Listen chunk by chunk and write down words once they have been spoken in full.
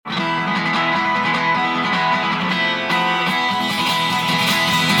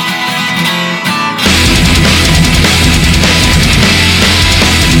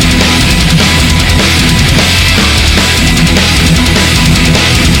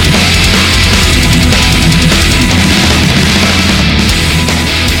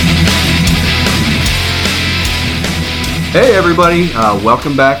Hey everybody,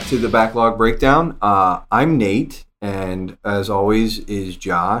 welcome back to the Backlog Breakdown. I'm Nate, and as always is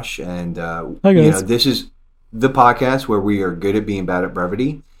Josh. And Hi guys. this is the podcast where we are good at being bad at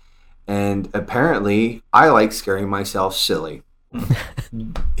brevity. And apparently, I like scaring myself silly.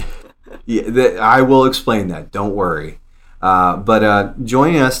 I will explain that. Don't worry. But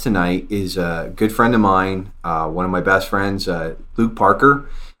joining us tonight is a good friend of mine, one of my best friends, Luke Parker.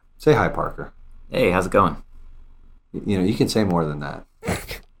 Say hi, Parker. Hey, how's it going? You can say more than that.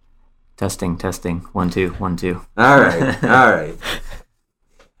 Testing. 1, 2, 1, 2. All right.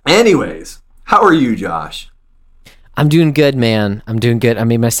 Anyways, how are you, Josh? I'm doing good, man. I'm doing good. I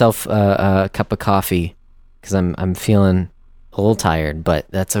made myself a cup of coffee because I'm feeling a little tired, but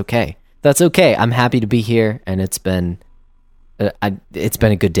that's okay. That's okay. I'm happy to be here, and it's been a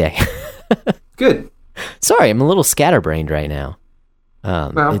good day. Good. Sorry, I'm a little scatterbrained right now.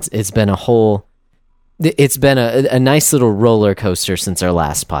 Well, It's been a nice little roller coaster since our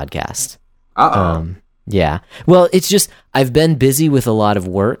last podcast. Yeah. Well, it's just I've been busy with a lot of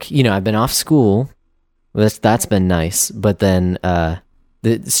work. I've been off school. That's been nice. But then,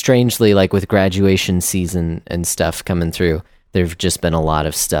 strangely, like with graduation season and stuff coming through, there've just been a lot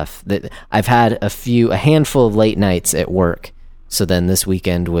of stuff that I've had a handful of late nights at work. So then this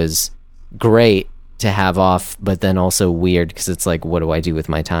weekend was great to have off, but then also weird because it's like, what do I do with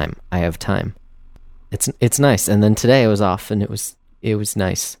my time? I have time. It's nice. And then today I was off and it was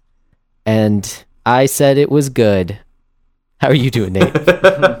nice. And I said it was good. How are you doing, Nate?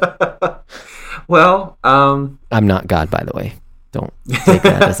 Well, I'm not God, by the way. Don't take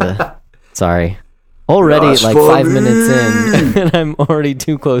that as a sorry. Already Gosh, like 5 minutes in and I'm already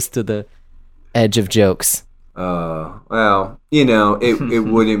too close to the edge of jokes. Well, it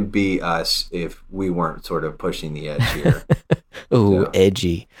wouldn't be us if we weren't sort of pushing the edge here. Oh, so.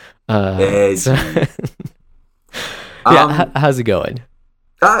 Edgy. Edgy. How's it going?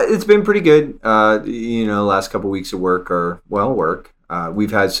 It's been pretty good. Last couple weeks of work are work.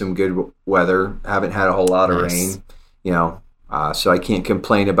 We've had some good weather. Haven't had a whole lot of rain. So I can't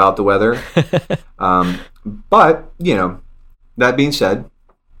complain about the weather. But that being said,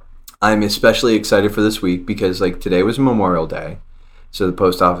 I'm especially excited for this week because today was Memorial Day, so the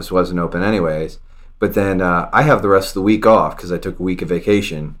post office wasn't open anyways. But then I have the rest of the week off because I took a week of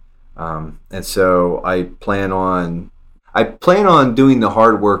vacation, and so I plan on doing the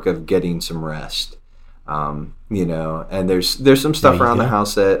hard work of getting some rest. And there's some stuff around the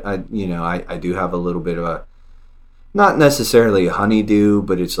house that I do have a little bit of a, not necessarily a honeydew,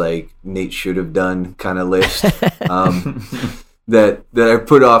 but it's like Nate should have done kind of list. That I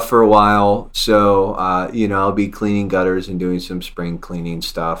put off for a while. So, I'll be cleaning gutters and doing some spring cleaning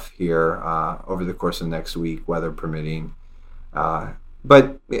stuff here over the course of next week, weather permitting.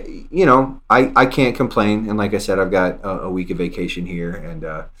 But, I can't complain. And like I said, I've got a week of vacation here. And,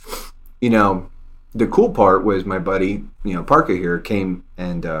 the cool part was my buddy, Parker here, came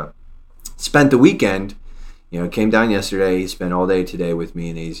and spent the weekend. Came down yesterday. He spent all day today with me,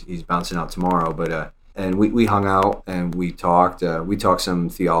 and he's bouncing out tomorrow. But and we hung out and we talked. We talked some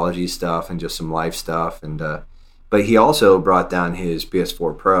theology stuff and just some life stuff. And but he also brought down his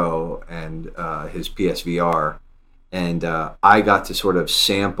PS4 Pro and his PSVR, and I got to sort of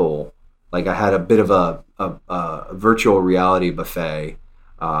sample. Like I had a bit of a virtual reality buffet,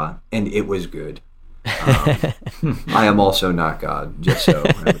 and it was good. I am also not God, just so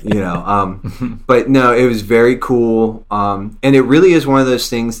but no, it was very cool, and it really is one of those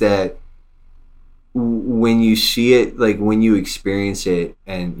things that when you see it, like when you experience it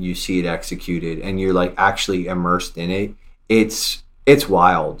and you see it executed and you're like actually immersed in it, it's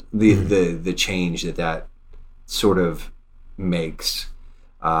wild, the change that sort of makes.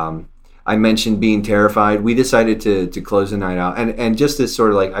 I mentioned being terrified. We decided to close the night out, and just this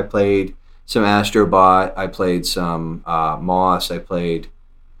sort of like, I played some Astrobot, I played some Moss, I played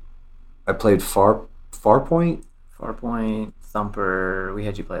Farpoint, Thumper. We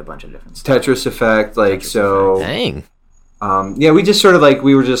had you play a bunch of different stuff. Tetris Effect, Dang. We just sort of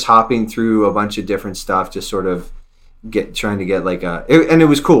we were just hopping through a bunch of different stuff, just sort of trying to get and it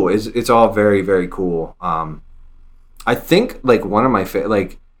was cool. It's all very, very cool. I think one of my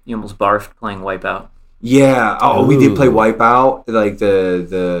you almost barfed playing Wipeout. Yeah. Oh, we did play Wipeout,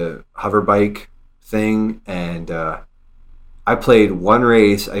 the hover bike thing, and I played one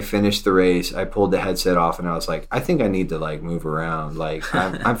race. I finished the race. I pulled the headset off, and I was like, I think I need to move around.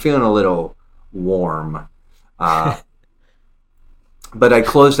 I'm feeling a little warm. But I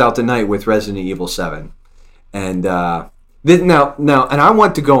closed out the night with Resident Evil 7, and now, and I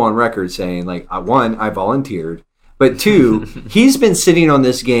want to go on record saying one, I volunteered, but two, he's been sitting on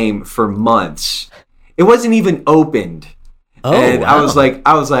this game for months. It wasn't even opened. Oh, and wow. I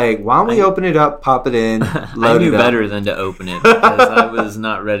was like, why don't we open it up, pop it in, I load knew it up. better than to open it because I was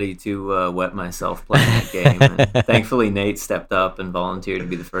not ready to wet myself playing that game. And thankfully, Nate stepped up and volunteered to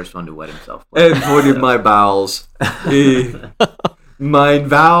be the first one to wet himself playing. And voided my bowels. My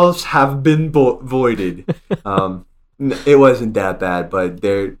vows have been voided. It wasn't that bad, but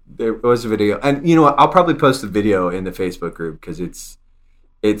there was a video, and you know what? I'll probably post the video in the Facebook group because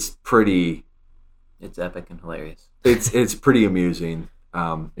it's pretty. It's epic and hilarious. It's pretty amusing.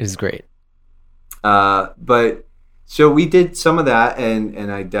 It is great. But so we did some of that,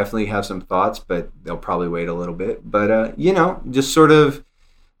 and I definitely have some thoughts, but they'll probably wait a little bit. But just sort of,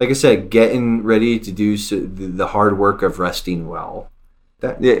 like I said, getting ready to do the hard work of resting well.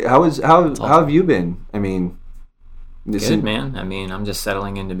 How have you been? I mean, good, man. I mean, I'm just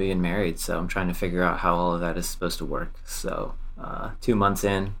settling into being married, so I'm trying to figure out how all of that is supposed to work. So 2 months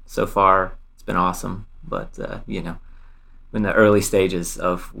in so far, it's been awesome, but in the early stages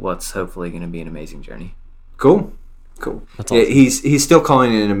of what's hopefully going to be an amazing journey. Cool. That's awesome. He's still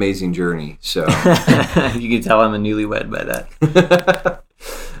calling it an amazing journey. So you can tell I'm a newlywed by that.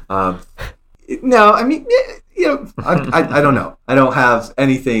 No, I mean, I don't know. I don't have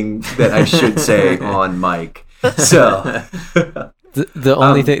anything that I should say on mic. So the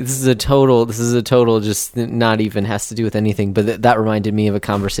only thing, this is a total, just not even has to do with anything, but that reminded me of a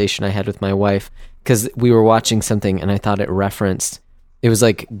conversation I had with my wife because we were watching something and I thought it was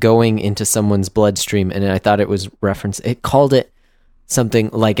like going into someone's bloodstream, and I thought it called it something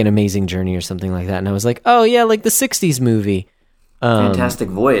like An Amazing Journey or something like that. And I was like, oh yeah, like the 60s movie. Fantastic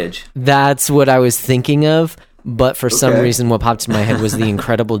Voyage. That's what I was thinking of, but for some reason what popped in my head was The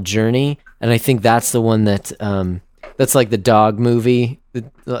Incredible Journey, and I think that's the one that that's like the dog movie,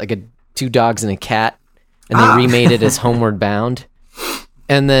 like two dogs and a cat, and they remade it as Homeward Bound.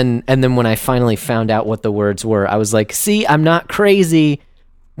 And then when I finally found out what the words were, I was like, see, I'm not crazy.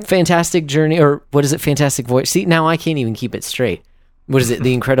 Fantastic Journey, or what is it? Fantastic Voyage. See, now I can't even keep it straight. What is it?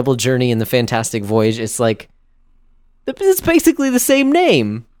 The Incredible Journey and the Fantastic Voyage. It's like, it's basically the same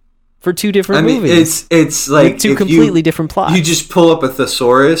name for two different movies. It's like with two completely different plots. You just pull up a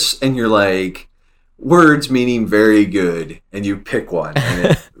thesaurus and you're like, words meaning very good, and you pick one.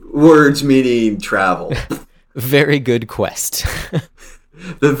 And words meaning travel. Very good quest.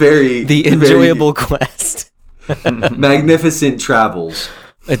 The enjoyable quest. Magnificent travels.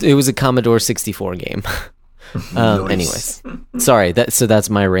 It was a Commodore 64 game. Anyways, sorry. That's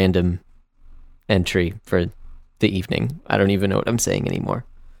my random entry for the evening. I don't even know what I'm saying anymore.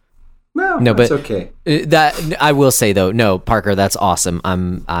 No, that's but okay. That I will say though, no, Parker, that's awesome.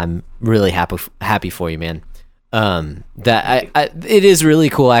 I'm really happy for you, man. It is really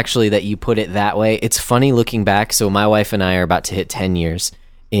cool actually that you put it that way. It's funny looking back. So my wife and I are about to hit 10 years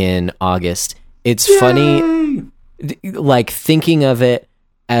in August. It's funny, like thinking of it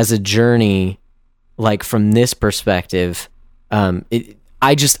as a journey, like from this perspective.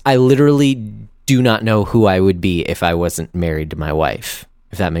 I literally do not know who I would be if I wasn't married to my wife.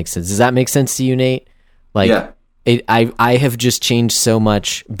 If that makes sense. Does that make sense to you, Nate? Like, yeah. I have just changed so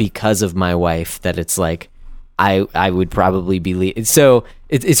much because of my wife that it's like, I would probably be so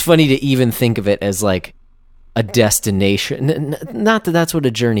it's funny to even think of it as like a destination. Not that that's what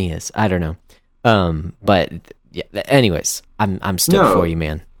a journey is. I don't know. But yeah. Anyways, I'm stoked for you,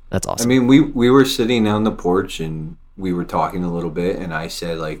 man. That's awesome. I mean, we were sitting on the porch and we were talking a little bit, and I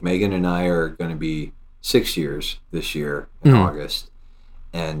said like Megan and I are going to be 6 years this year in August,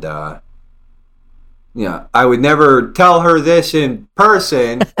 and I would never tell her this in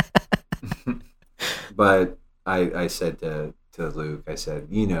person, but. I said to Luke, I said,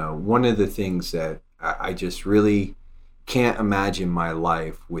 one of the things that I just really can't imagine my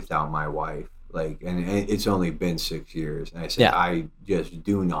life without my wife. Like, and it's only been 6 years. And I said, I just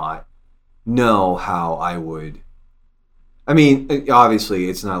do not know how I would. I mean, obviously,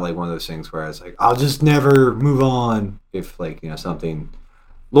 it's not like one of those things where I was like, I'll just never move on if, like, something,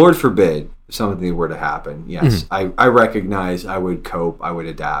 Lord forbid, if something were to happen. Yes, I recognize I would cope, I would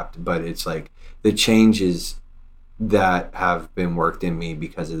adapt, but it's like the changes that have been worked in me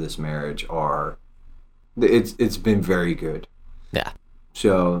because of this marriage it's been very good. Yeah.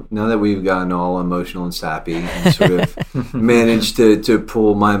 So now that we've gotten all emotional and sappy and sort of managed to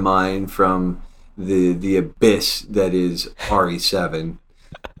pull my mind from the abyss that is RE7,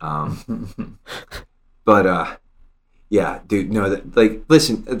 but yeah, dude, no, like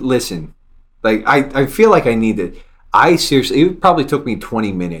listen, like I feel like I need to. I seriously, it probably took me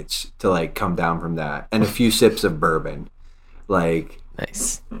 20 minutes to like come down from that, and a few sips of bourbon. Like,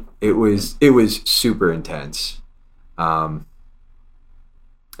 nice. It was super intense. And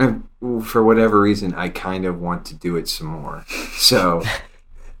And for whatever reason, I kind of want to do it some more. So,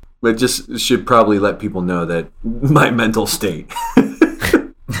 but just should probably let people know that my mental state.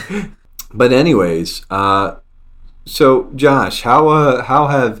 But anyways, so Josh, how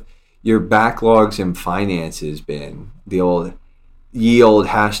have your backlogs and finances been? The old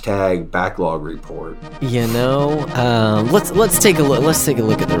hashtag backlog report. You know, let's take a look. Let's take a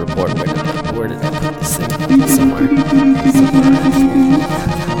look at the report. Where did I put this thing? Somewhere.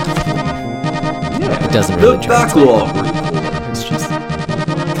 Yeah, it doesn't really. The backlog. It's just.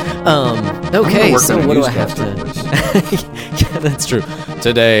 Okay, so what do I have to? Yeah, that's true.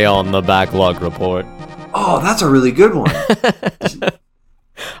 Today on the backlog report. Oh, that's a really good one.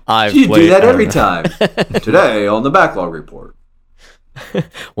 You do that every time. Today on the backlog report.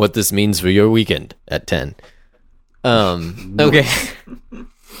 What this means for your weekend at 10. Okay.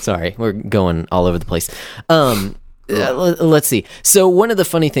 Sorry, we're going all over the place. Let's see. So one of the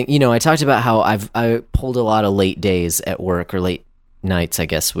funny things, I talked about how I pulled a lot of late days at work, or late nights, I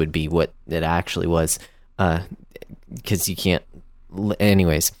guess would be what it actually was, because you can't.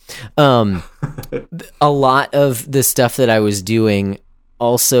 Anyways, a lot of the stuff that I was doing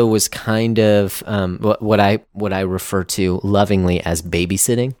also was kind of what I refer to lovingly as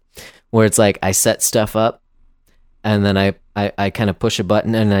babysitting, where it's like I set stuff up and then I kind of push a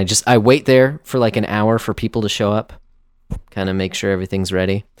button and I wait there for like an hour for people to show up, kind of make sure everything's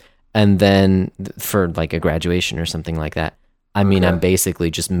ready, and then for like a graduation or something like that. I mean, I'm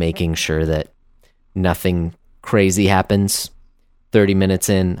basically just making sure that nothing crazy happens. 30 minutes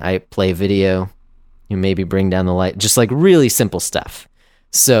in, I play a video, you maybe bring down the light, just like really simple stuff.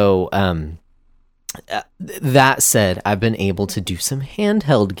 So that said, I've been able to do some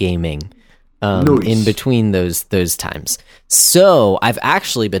handheld gaming nice. In between those times. So I've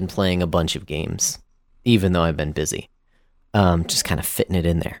actually been playing a bunch of games, even though I've been busy. Just kind of fitting it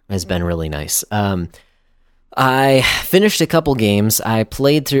in there has been really nice. I finished a couple games. I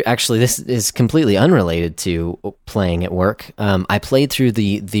played through, actually this is completely unrelated to playing at work. I played through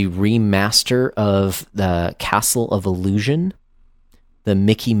the remaster of the Castle of Illusion, the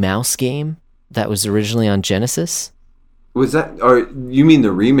Mickey Mouse game that was originally on Genesis. Was that, or you mean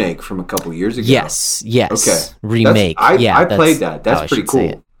the remake from a couple years ago? Yes. Okay. Remake. I played that. That's pretty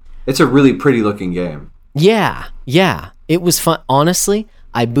cool. It's a really pretty looking game. Yeah. It was fun. Honestly,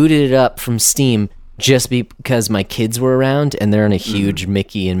 I booted it up from Steam just because my kids were around and they're in a huge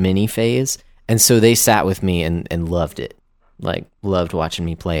Mickey and Minnie phase. And so they sat with me and loved it. Like, loved watching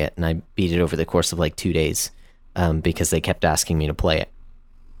me play it. And I beat it over the course of like 2 days because they kept asking me to play it.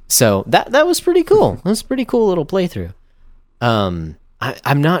 So that was pretty cool. It was a pretty cool little playthrough. I'm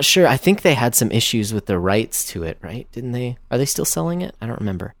not sure. I think they had some issues with the rights to it, right? Didn't they? Are they still selling it? I don't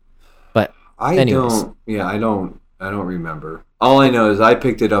remember. But anyways. I don't remember. All I know is I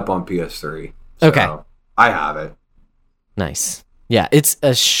picked it up on PS3. So okay. I have it. Nice. Yeah, it's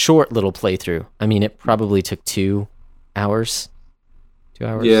a short little playthrough. I mean, it probably took 2 hours. 2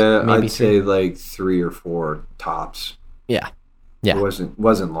 hours? Yeah, maybe I'd say like 3 or 4 tops. Yeah. It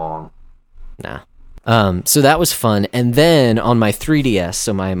wasn't long. Nah. So that was fun. And then on my 3DS,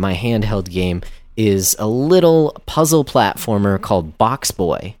 so my handheld game is a little puzzle platformer called Box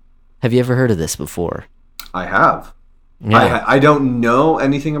Boy. Have you ever heard of this before? I have. Yeah. I don't know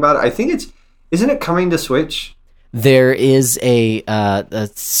anything about it. I think isn't it coming to Switch? There is a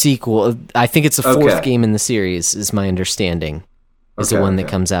sequel. I think it's the 4th game in the series, is my understanding. Is the one that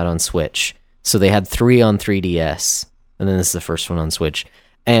comes out on Switch. So they had 3 on 3DS, and then this is the first one on Switch.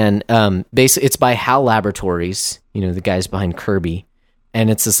 And basically, it's by HAL Laboratories, the guys behind Kirby. And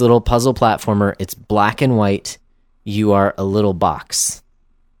it's this little puzzle platformer. It's black and white. You are a little box.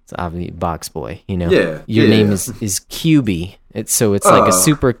 It's obviously Box Boy, Yeah. Your name is QB. It's like a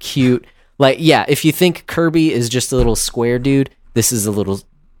super cute. Like, yeah, if you think Kirby is just a little square dude, this is a little...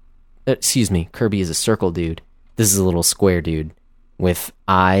 Kirby is a circle dude. This is a little square dude with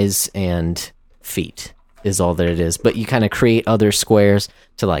eyes and feet is all that it is. But you kind of create other squares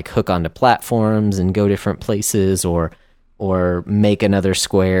to, like, hook onto platforms and go different places, or make another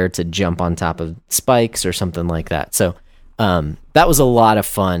square to jump on top of spikes or something like that. So that was a lot of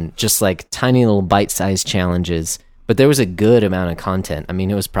fun, just like tiny little bite-sized challenges. But there was a good amount of content. I mean,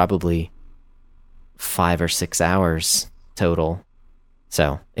 it was probably 5 or 6 hours total.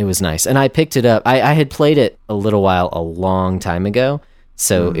 So it was nice. And I picked it up. I had played it a long time ago.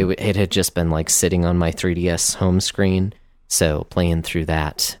 So it had just been like sitting on my 3DS home screen. So playing through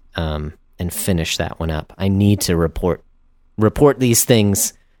that and finish that one up. I need to report these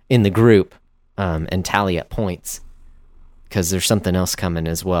things in the group and tally up points, because there's something else coming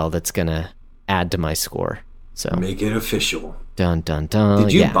as well that's going to add to my score. So make it official. Dun dun dun.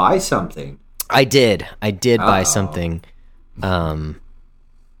 Did you buy something? I did buy something.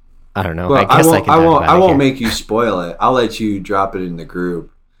 I don't know. Well, I guess I won't make you spoil it. I'll let you drop it in the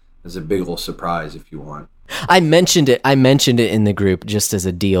group as a big old surprise if you want. I mentioned it in the group just as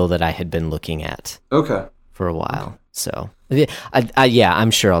a deal that I had been looking at. Okay. For a while. Okay. So,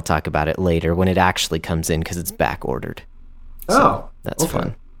 I'm sure I'll talk about it later when it actually comes in because it's back ordered. So that's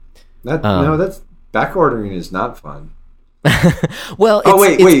fun. That's back ordering is not fun. Well, it's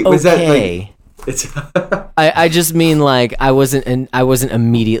okay. Was that like, it's I just mean like I wasn't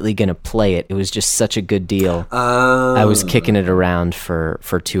immediately gonna play it. It was just such a good deal. I was kicking it around for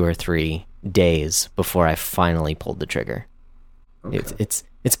 2 or 3 days before I finally pulled the trigger. Okay.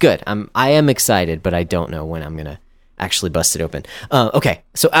 It's good. I am excited, but I don't know when I'm gonna actually bust it open. Okay,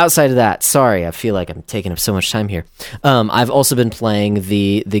 so outside of that, sorry, I feel like I'm taking up so much time here. I've also been playing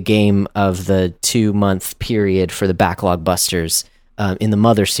the game of the 2-month period for the Backlog Busters in the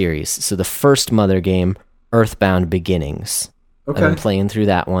Mother series. So the first Mother game, Earthbound Beginnings. Okay. I've been playing through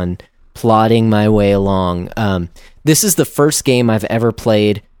that one, plodding my way along. This is the first game I've ever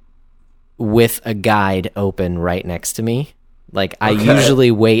played with a guide open right next to me. Like, I usually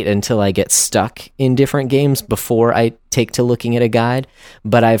wait until I get stuck in different games before I take to looking at a guide.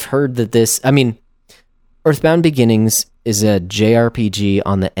 But I've heard that Earthbound Beginnings is a JRPG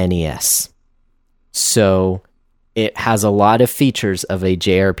on the NES. So it has a lot of features of a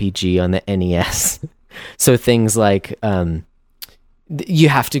JRPG on the NES. So things like you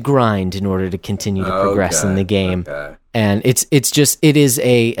have to grind in order to continue to progress in the game. Okay. And it is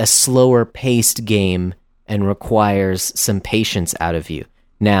a slower paced game and requires some patience out of you.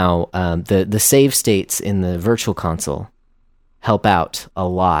 Now, the save states in the Virtual Console help out a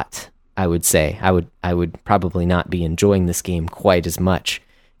lot, I would say. I would probably not be enjoying this game quite as much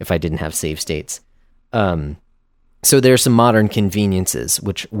if I didn't have save states. So there are some modern conveniences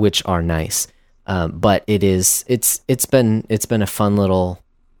which are nice. But it's been a fun little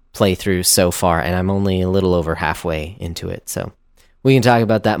playthrough so far, and I'm only a little over halfway into it. So we can talk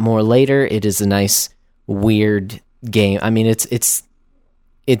about that more later. It is a nice, weird game. I mean, it's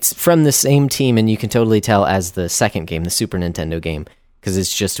from the same team, and you can totally tell as the second game, the Super Nintendo game, because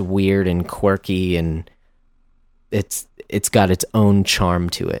it's just weird and quirky, and it's got its own charm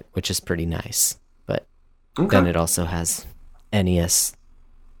to it, which is pretty nice. But then it also has NES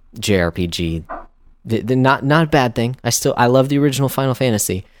JRPG. Not a bad thing. I love the original Final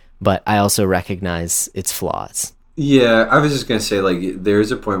Fantasy, but I also recognize its flaws. Yeah, I was just gonna say, like,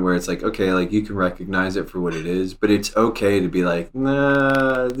 there's a point where it's like, okay, like, you can recognize it for what it is, but it's okay to be like,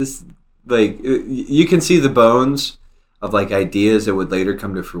 nah, this, like, you can see the bones of, like, ideas that would later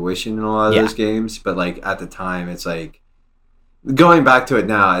come to fruition in a lot of those games, but, like, at the time, it's like, going back to it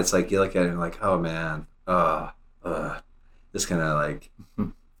now, it's like, you look at it and like, oh man, this kind of like,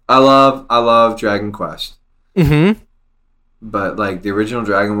 I love Dragon Quest. Mm-hmm. But, like, the original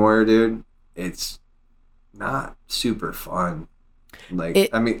Dragon Warrior, dude, it's not super fun. Like,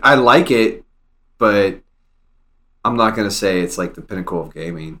 I mean, I like it, but I'm not going to say it's, like, the pinnacle of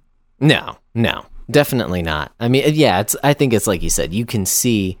gaming. No, definitely not. I mean, yeah, I think it's like you said, you can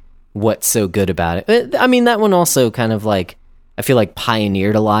see what's so good about it. I mean, that one also kind of, like, I feel like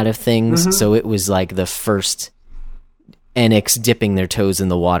pioneered a lot of things, mm-hmm. So it was, like, the first Enix dipping their toes in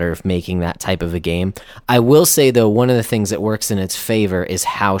the water of making that type of a game. I will say, though, one of the things that works in its favor is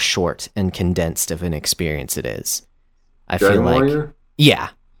how short and condensed of an experience it is. I feel like Warrior?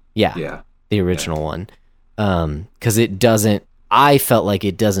 Yeah, the original one, because it doesn't. I felt like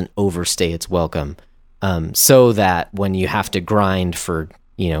it doesn't overstay its welcome, so that when you have to grind for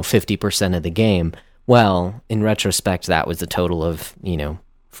 50% of the game, well, in retrospect, that was a total of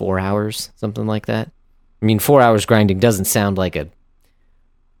 4 hours, something like that. I mean, 4 hours grinding doesn't sound like it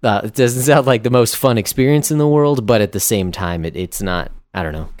doesn't sound like the most fun experience in the world, but at the same time, it's not, I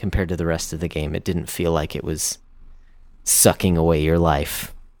don't know, compared to the rest of the game, it didn't feel like it was sucking away your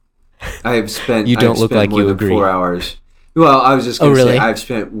life. You don't look like you agree. 4 hours. Well, I was just going to say, I've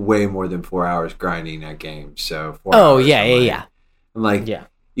spent way more than 4 hours grinding that game, so 4 hours. Oh, yeah. I'm like,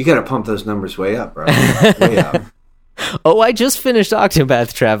 you got to pump those numbers way up, bro. Way up. Oh, I just finished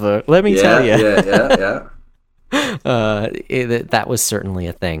Octopath Traveler. Let me tell you. Yeah. That was certainly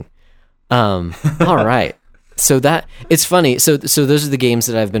a thing. All right. So it's funny. So those are the games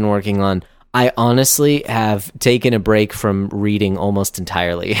that I've been working on. I honestly have taken a break from reading almost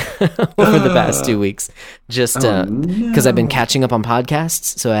entirely over the past 2 weeks, just because I've been catching up on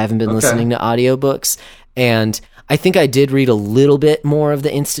podcasts. So I haven't been listening to audiobooks, and I think I did read a little bit more of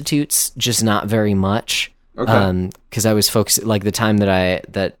the Institutes, just not very much. Because I was focused, like the time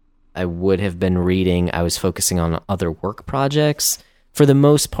that I would have been reading. I was focusing on other work projects for the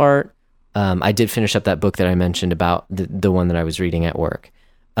most part. I did finish up that book that I mentioned about the one that I was reading at work.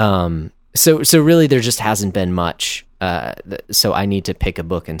 So really there just hasn't been much. So I need to pick a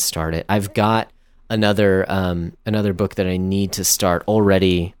book and start it. I've got another book that I need to start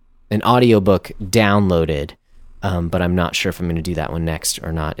already, an audiobook downloaded, but I'm not sure if I'm going to do that one next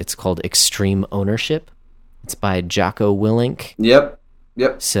or not. It's called Extreme Ownership. It's by Jocko Willink. Yep.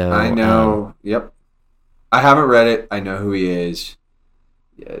 So I know. Yep. I haven't read it. I know who he is.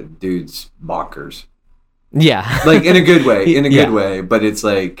 Yeah, dude's bonkers. Yeah. Like in a good way. Good way. But it's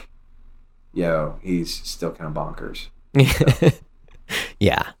like, he's still kind of bonkers. So.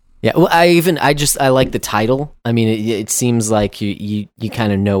 Yeah. Well, I like the title. I mean, it seems like you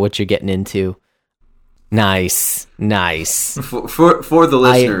kind of know what you're getting into. Nice. For the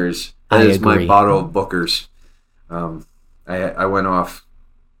listeners, that is my bottle of Booker's. I went off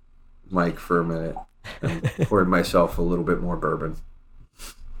mic for a minute and poured myself a little bit more bourbon.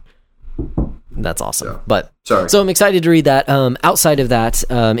 That's awesome. So, but sorry. So I'm excited to read that. Outside of that,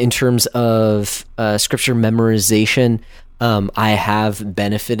 in terms of scripture memorization, I have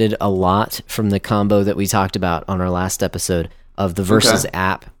benefited a lot from the combo that we talked about on our last episode of the Verses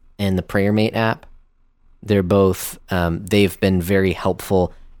app and the Prayer Mate app. They're both, they've been very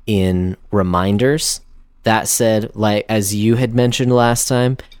helpful in reminders. That said, like, as you had mentioned last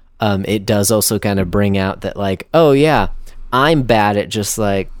time, it does also kind of bring out that, like, oh yeah, I'm bad at just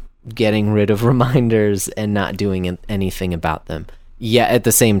like getting rid of reminders and not doing anything about them. Yeah, at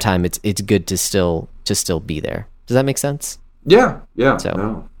the same time, it's good to still be there. Does that make sense? Yeah.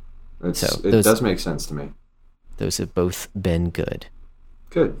 So, it does make sense to me. Those have both been good.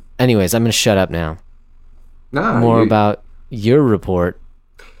 Good. Anyways, I'm going to shut up now. No, about your report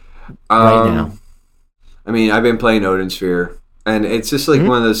right now. I mean, I've been playing Odin Sphere, and it's just like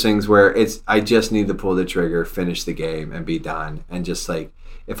one of those things where I just need to pull the trigger, finish the game, and be done. And just like,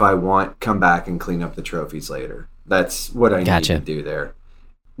 if I want, come back and clean up the trophies later. That's what I need to do there.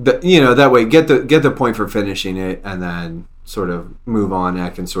 That way, get the point for finishing it, and then sort of move on. And I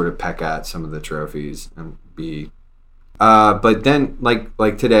can sort of peck at some of the trophies and be. But then,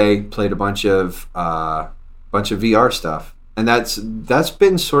 like today, played a bunch of VR stuff, and that's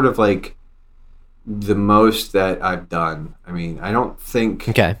been sort of like the most that I've done. I mean, I don't think.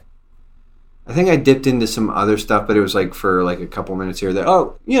 Okay. I think I dipped into some other stuff, but it was like for like a couple minutes here.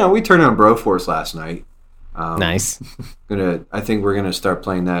 We turned on Broforce last night. Nice. I think we're gonna start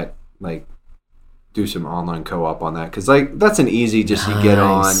playing that. Like, do some online co-op on that, because like that's an easy. Just you get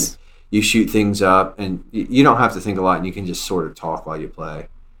on, you shoot things up, and you don't have to think a lot, and you can just sort of talk while you play.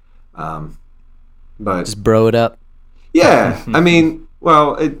 But just bro it up. Yeah, I mean,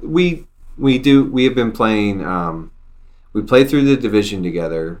 well, we have been playing. We played through The Division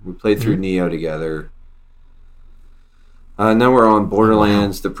together. We played through Neo together. Now we're on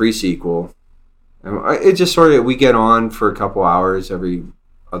Borderlands, the pre-sequel. And it just sort of, we get on for a couple hours every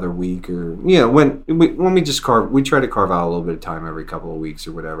other week, or when we just we try to carve out a little bit of time every couple of weeks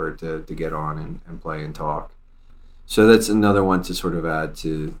or whatever to get on and play and talk. So that's another one to sort of add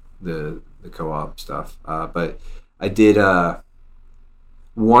to the co-op stuff. But I did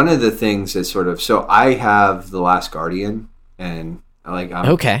one of the things that sort of, so I have The Last Guardian, and like I'm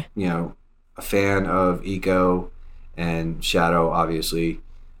a fan of Eco and Shadow, obviously,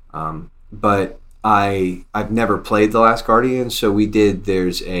 but I've never played The Last Guardian, so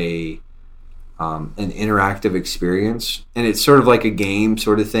there's an interactive experience, and it's sort of like a game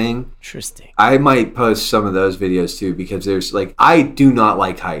sort of thing. Interesting. I might post some of those videos too, because there's like, I do not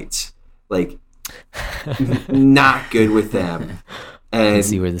like heights, like not good with them. And I can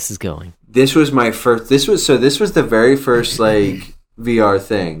see where this is going. This was the very first like VR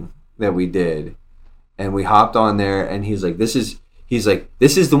thing that we did, and we hopped on there, and he's like, this is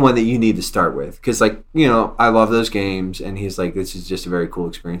the one that you need to start with, because like, I love those games, and he's like, this is just a very cool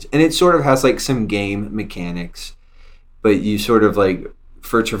experience, and it sort of has like some game mechanics, but you sort of like,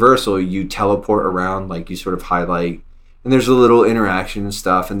 for traversal, you teleport around, like you sort of highlight, and there's a little interaction and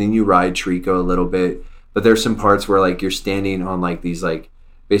stuff, and then you ride Trico a little bit. But there's some parts where like you're standing on like these like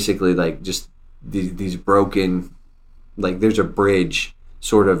basically like just these broken, like there's a bridge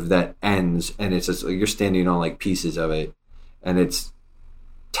sort of that ends, and it's just like you're standing on like pieces of it, and it's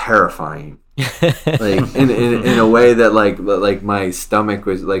terrifying. Like in a way that like my stomach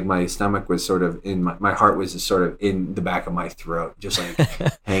was sort of in my heart was just sort of in the back of my throat, just like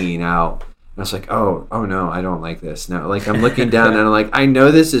hanging out. And I was like, oh no, I don't like this. Now like I'm looking down, and I'm like, I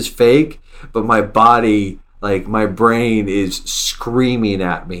know this is fake, but my body, like my brain is screaming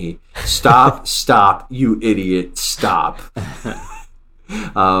at me, stop, you idiot, stop.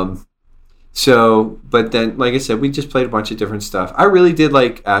 So, but then, like I said, we just played a bunch of different stuff. I really did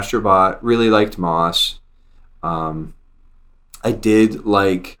like Astrobot. Really liked Moss. I did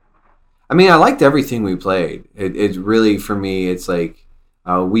like. I mean, I liked everything we played. It really, for me, it's like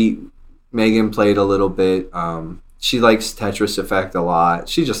Megan played a little bit. She likes Tetris Effect a lot.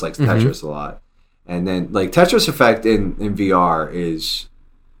 She just likes Tetris a lot. And then, like, Tetris Effect in VR is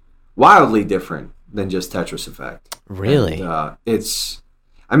wildly different than just Tetris Effect. Really? And, it's,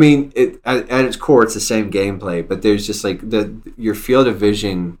 I mean, at its core, it's the same gameplay, but there's just like your field of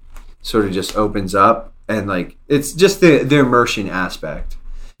vision sort of just opens up, and like it's just the immersion aspect.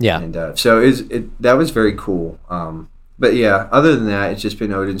 Yeah. And so that was very cool. But yeah, other than that, it's just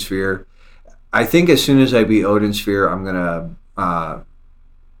been Odin Sphere. I think as soon as I beat Odin Sphere, I'm gonna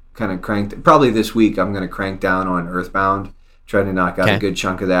kind of probably this week. I'm gonna crank down on Earthbound, try to knock out a good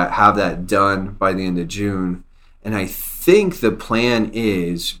chunk of that, have that done by the end of June. And I think the plan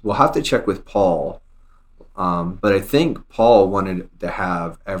is we'll have to check with Paul, but I think Paul wanted to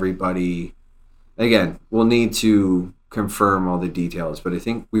have everybody. Again, we'll need to confirm all the details, but I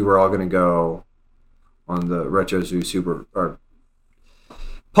think we were all going to go on the Retro Zoo Super. Or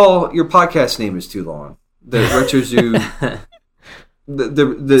Paul, your podcast name is too long. The Retro Zoo,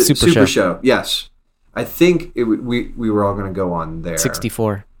 the Super Show. Yes, I think we were all going to go on there.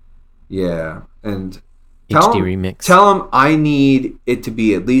 64. Yeah, and HD remix. Tell him I need it to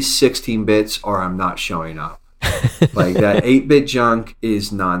be at least 16 bits, or I'm not showing up. Like that 8-bit junk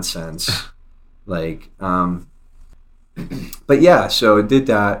is nonsense. Like, but yeah, so it did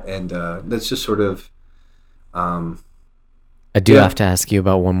that, and that's just sort of. I do have to ask you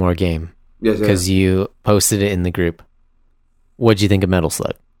about one more game. Yes, because you posted it in the group. What'd you think of Metal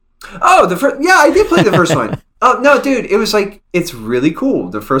Slug? Oh, I did play the first one. Oh no, dude, it was like it's really cool.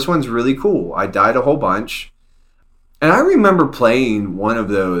 The first one's really cool. I died a whole bunch, and I remember playing one of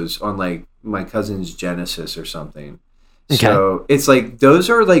those on like my cousin's Genesis or something. Okay. So it's like those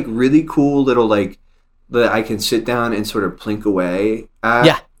are like really cool little like that I can sit down and sort of plink away at.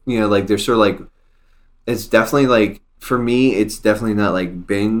 Yeah. You know, like they're sort of like it's definitely like for me, it's definitely not like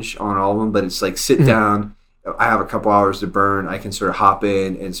binge on all of them, but it's like sit down. I have a couple hours to burn. I can sort of hop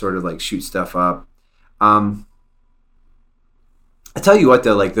in and sort of like shoot stuff up. I tell you what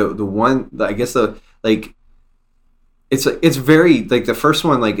though, like the one I guess the like it's very like the first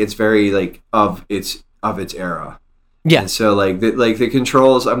one like it's very like of its era. Yeah. And so like the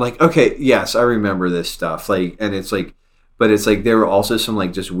controls, I'm like, okay, yes, I remember this stuff. Like, and it's like, but it's like there were also some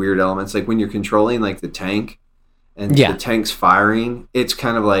like just weird elements. Like when you're controlling like the tank and the tank's firing, it's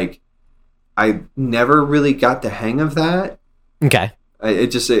kind of like I never really got the hang of that. Okay. I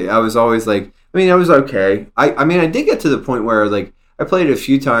was always like, I mean, I was okay. I mean, I did get to the point where like I played it a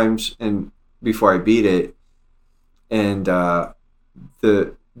few times and before I beat it, and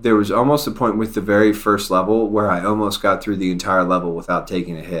there was almost a point with the very first level where I almost got through the entire level without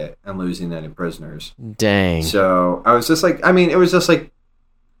taking a hit and losing any prisoners. Dang. So I was just like, I mean, it was just like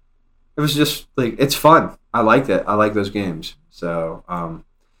it's fun. I liked it. I like those games. So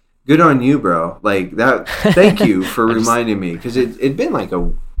good on you, bro. Like that. Thank you for reminding me because it'd been like a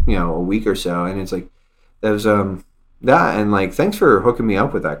week or so, and it's like there was that, and like thanks for hooking me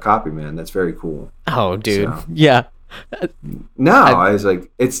up with that copy, man. That's very cool. Oh, dude. So, yeah. No, I was like,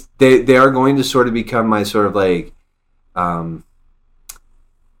 it's they are going to sort of become my sort of like, I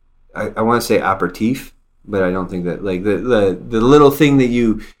want to say aperitif, but I don't think that like the little thing that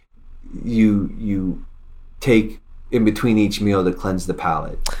you take in between each meal to cleanse the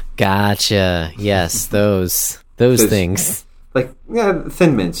palate. Gotcha. Yes, those things. Like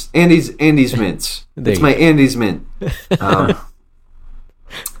Thin Mints, Andy's Mints. It's my Andy's Mint.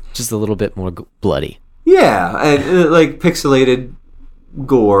 Just a little bit more bloody. Yeah, and like pixelated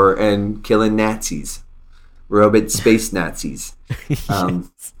gore and killing Nazis, robot space Nazis.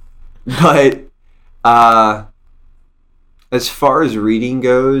 Yes. But as far as reading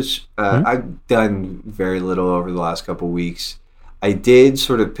goes, I've done very little over the last couple of weeks. I did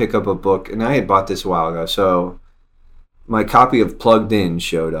sort of pick up a book, and I had bought this a while ago, so my copy of Plugged In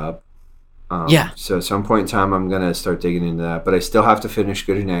showed up. So at some point in time, I'm going to start digging into that, but I still have to finish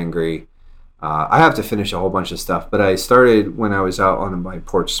Good and Angry. I have to finish a whole bunch of stuff, but I started when I was out on my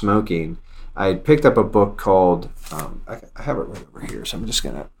porch smoking. I picked up a book called, I have it right over here, so I'm just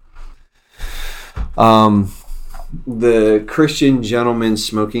going to, The Christian Gentleman's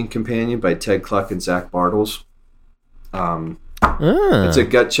Smoking Companion by Ted Kluck and Zach Bartels. It's a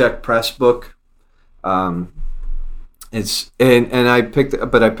Gut Check Press book. It's and I picked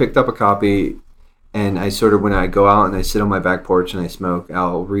up a copy, and I sort of when I go out and I sit on my back porch and I smoke,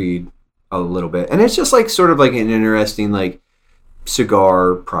 I'll read a little bit, and it's just like sort of like an interesting like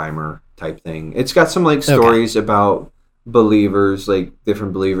cigar primer type thing. It's got some like stories about believers, like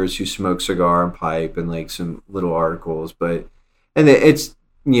different believers who smoke cigar and pipe, and like some little articles. But it's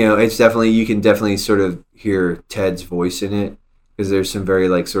it's definitely, you can definitely sort of hear Ted's voice in it, because there's some very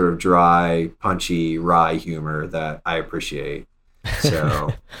like sort of dry, punchy, wry humor that I appreciate.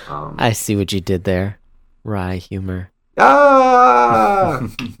 So I see what you did there. Wry humor. Ah.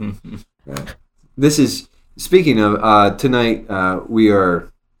 This is, speaking of tonight.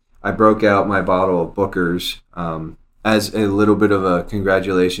 I broke out my bottle of Booker's as a little bit of a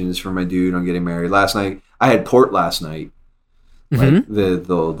congratulations for my dude on getting married last night. I had port last night, like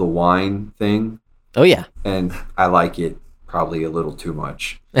the wine thing. Oh yeah, and I like it probably a little too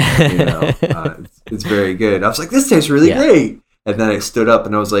much. It's very good. I was like, this tastes really great, and then I stood up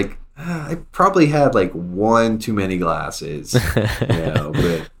and I was like, I probably had like one too many glasses.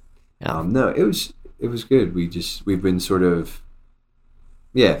 But no, it was good. We've been sort of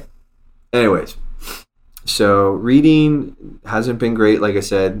Anyways, so reading hasn't been great, like I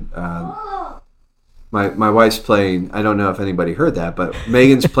said. My wife's playing, I don't know if anybody heard that, but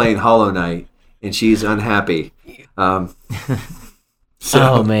Megan's playing Hollow Knight, and she's unhappy. Oh,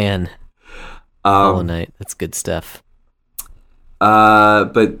 man. Hollow Knight, that's good stuff.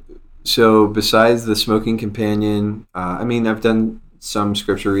 But so besides the Smoking Companion, I've done some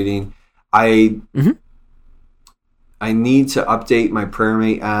scripture reading. I need to update my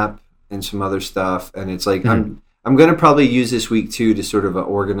PrayerMate app and some other stuff, and it's like I'm gonna probably use this week too to sort of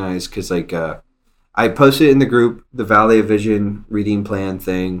organize, because like I posted in the group the Valley of Vision reading plan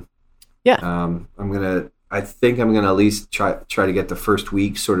thing. Yeah. I think I'm gonna at least try to get the first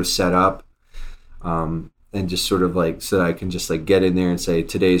week sort of set up, and just sort of like, so that I can just like get in there and say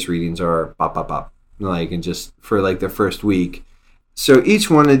today's readings are bop bop bop, like, and just for like the first week. So each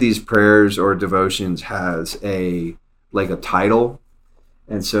one of these prayers or devotions has a title.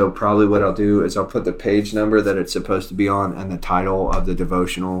 And so probably what I'll do is I'll put the page number that it's supposed to be on and the title of the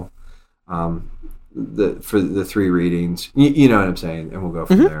devotional, for the three readings. You know what I'm saying? And we'll go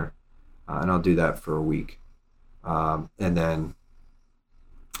from there. And I'll do that for a week. And then,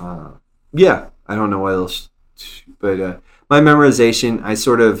 I don't know what else. But my memorization,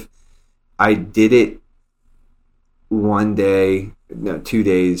 I did it 2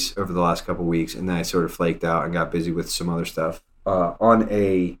 days over the last couple of weeks, and then I sort of flaked out and got busy with some other stuff. On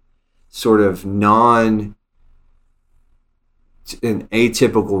a sort of an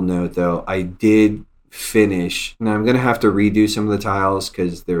atypical note, though, I did finish. Now I'm going to have to redo some of the tiles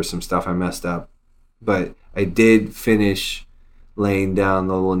because there was some stuff I messed up, but I did finish laying down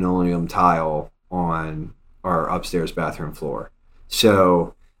the linoleum tile on our upstairs bathroom floor.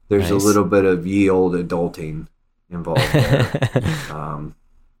 So there's a little bit of ye old adulting involved there.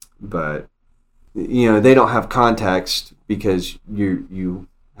 But they don't have context because you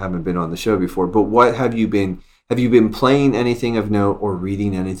haven't been on the show before. But what have you been playing anything of note or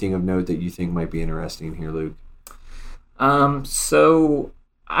reading anything of note that you think might be interesting here, Luke? So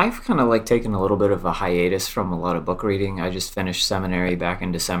I've kind of like taken a little bit of a hiatus from a lot of book reading. I just finished seminary back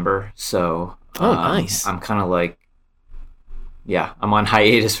in December, so nice. I'm kind of like, I'm on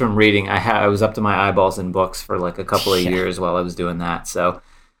hiatus from reading. I was up to my eyeballs in books for like a couple of years while I was doing that. So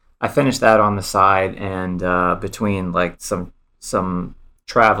I finished that on the side, and between like some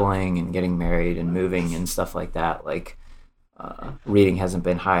traveling and getting married and moving and stuff like that, like reading hasn't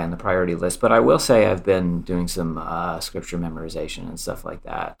been high on the priority list. But I will say I've been doing some scripture memorization and stuff like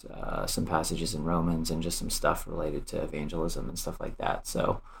that, some passages in Romans and just some stuff related to evangelism and stuff like that.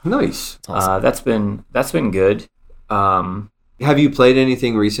 So nice. Awesome. That's been good. Have you played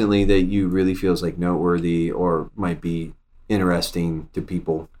anything recently that you really feels like noteworthy or might be interesting to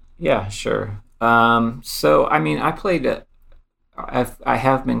people? Yeah, sure. So I played. I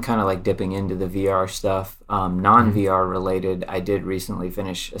have been kind of like dipping into the VR stuff. Non-VR related, I did recently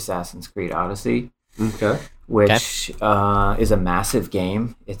finish Assassin's Creed Odyssey. Okay. Which is a massive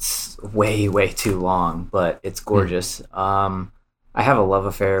game. It's way too long, but it's gorgeous. I have a love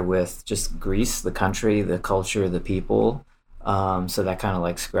affair with just Greece, the country, the culture, the people. So that kind of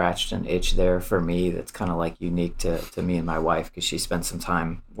like scratched an itch there for me that's kind of like unique to me and my wife, because she spent some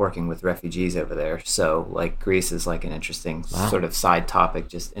time working with refugees over there. So like Greece is like an interesting sort of side topic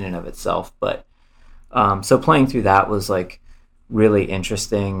just in and of itself. But so playing through that was like really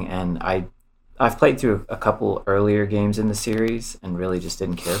interesting, and I've played through a couple earlier games in the series and really just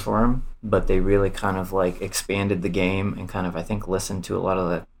didn't care for them, but they really kind of like expanded the game and kind of, I think, listened to a lot of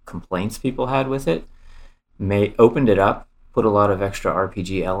the complaints people had with it, opened it up, put a lot of extra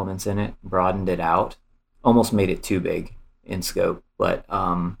RPG elements in it, broadened it out, almost made it too big in scope, but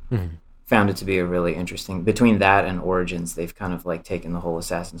found it to be a really interesting, between that and Origins, they've kind of like taken the whole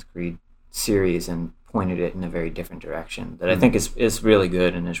Assassin's Creed series and pointed it in a very different direction that I think is really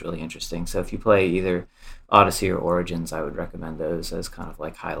good and is really interesting. So if you play either Odyssey or Origins, I would recommend those as kind of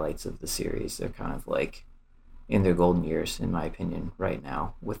like highlights of the series. They're kind of like in their golden years, in my opinion, right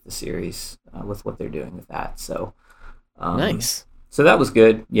now with the series, with what they're doing with that. So nice. So that was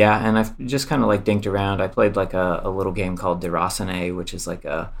good, yeah. And I've just kind of like dinked around. I played like a little game called Derasane, which is like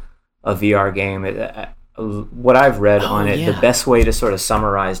a VR game. What I've read on it, the best way to sort of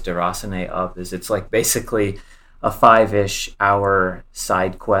summarize Derasane up is it's like basically a 5-ish hour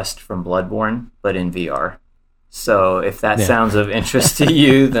side quest from Bloodborne, but in VR. So if that sounds of interest to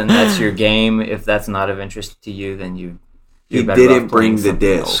you, then that's your game. If that's not of interest to you, then you he didn't bring the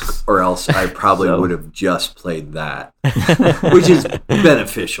disc, or else I probably would have just played that, which is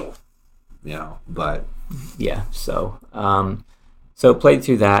beneficial, but yeah. So played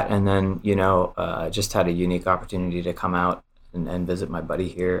through that, and then just had a unique opportunity to come out and visit my buddy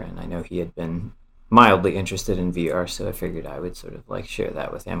here, and I know he had been mildly interested in VR, so I figured I would sort of like share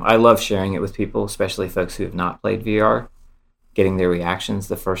that with him. I love sharing it with people, especially folks who have not played VR, getting their reactions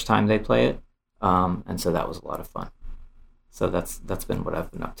the first time they play it, and so that was a lot of fun. So that's been what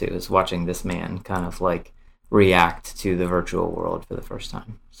I've been up to, is watching this man kind of like react to the virtual world for the first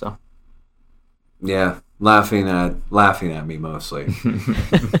time. So yeah, laughing at me mostly.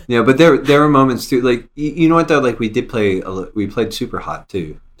 But there were moments too, like you know what though, like we played Super Hot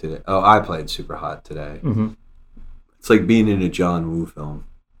too today. Oh, I played Super Hot today. Mm-hmm. It's like being in a John Woo film.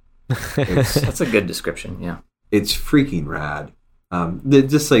 That's a good description. Yeah, it's freaking rad.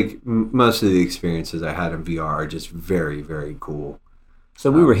 Just like most of the experiences I had in VR are just very, very cool.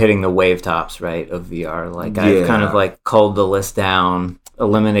 So we were hitting the wave tops, right, of VR. Like I've kind of like culled the list down,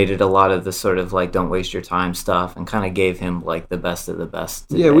 eliminated a lot of the sort of like don't waste your time stuff, and kind of gave him like the best of the best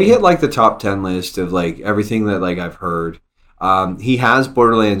today. Yeah, we hit like the top 10 list of like everything that like I've heard. He has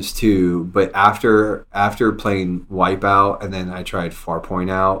Borderlands 2, but after playing Wipeout, and then I tried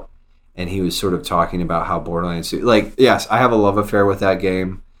Farpoint Out, and he was sort of talking about how Borderlands 2, like, yes, I have a love affair with that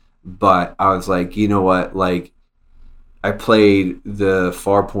game, but I was like, you know what, like, I played the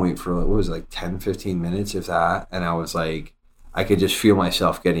Farpoint for, what was it, like 10, 15 minutes, if that, and I was like, I could just feel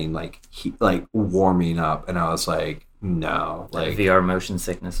myself getting, like, warming up, and I was like, no. Like, VR motion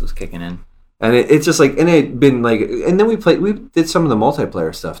sickness was kicking in. And it's just like, and it had been like, and then we did some of the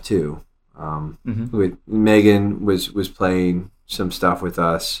multiplayer stuff, too. With Megan was playing some stuff with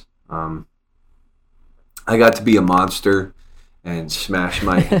us. I got to be a monster and smash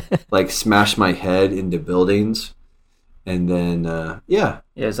my head into buildings, and then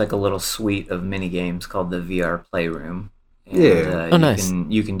it's like a little suite of mini games called the VR Playroom. And, nice.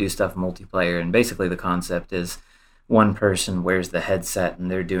 You can do stuff multiplayer, and basically the concept is one person wears the headset and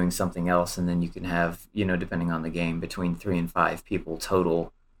they're doing something else, and then you can have, depending on the game, between 3 and 5 people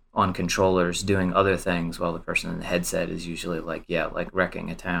total on controllers doing other things, while the person in the headset is usually like wrecking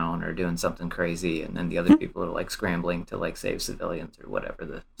a town or doing something crazy, and then the other people are like scrambling to like save civilians or whatever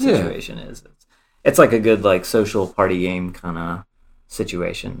the situation is. It's like a good like social party game kind of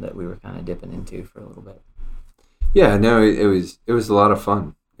situation that we were kind of dipping into for a little bit. Yeah, no, it was a lot of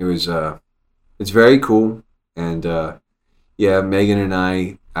fun. It was it's very cool, and Megan and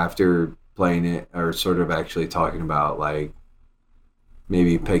I, after playing it, are sort of actually talking about like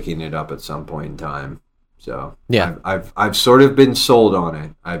maybe picking it up at some point in time. So yeah, I've sort of been sold on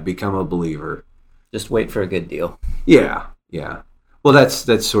it. I've become a believer. Just wait for a good deal. Yeah. Well,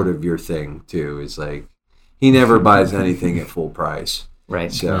 that's sort of your thing too. Is like he never buys anything at full price,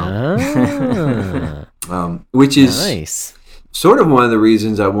 right? So, which is nice. Sort of one of the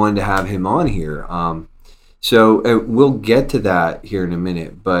reasons I wanted to have him on here. So we'll get to that here in a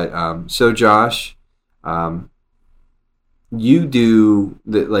minute. But so Josh, you do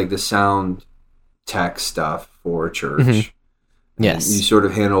the sound tech stuff for a church. Mm-hmm. Yes. You sort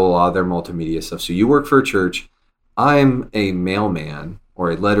of handle a lot of their multimedia stuff. So you work for a church. I'm a mailman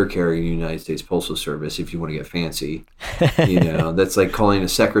or a letter carrier in the United States Postal Service, if you want to get fancy. That's like calling a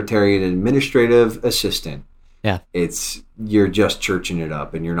secretary an administrative assistant. Yeah. You're just churching it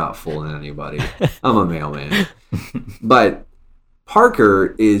up and you're not fooling anybody. I'm a mailman. But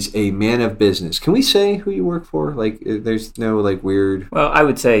Parker is a man of business. Can we say who you work for? Like, there's no like weird. Well, I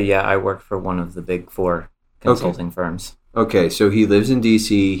would say, I work for one of the big 4 consulting firms. Okay, so he lives in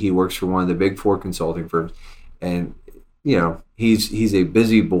D.C. He works for one of the big 4 consulting firms, and he's a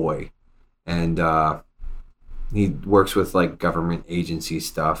busy boy, and he works with like government agency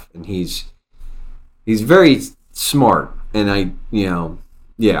stuff, and he's very smart, and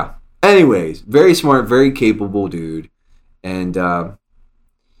Anyways, very smart, very capable dude. And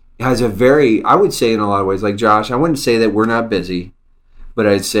has a very, I would say in a lot of ways, like Josh, I wouldn't say that we're not busy, but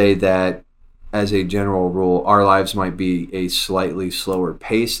I'd say that as a general rule, our lives might be a slightly slower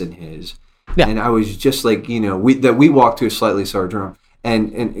pace than his. Yeah. And I was just like, we walk to a slightly slower drum.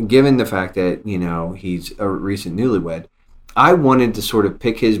 And given the fact that, he's a recent newlywed, I wanted to sort of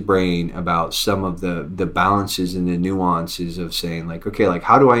pick his brain about some of the balances and the nuances of saying, like, okay, like,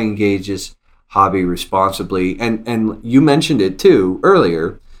 how do I engage this hobby responsibly? And you mentioned it too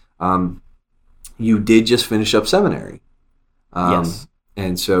earlier. You did just finish up seminary. Yes.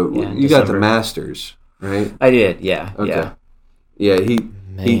 And so you got the master's, right? I did, yeah. Okay. Yeah,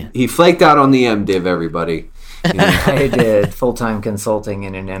 he flaked out on the MDiv, everybody. I did. Full-time consulting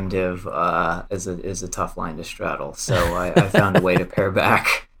in an MDiv is a tough line to straddle. So I found a way to pare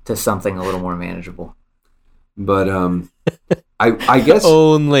back to something a little more manageable. But I guess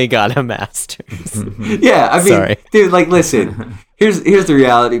only got a master's. Yeah, I mean, sorry. Dude, like, listen. Here's the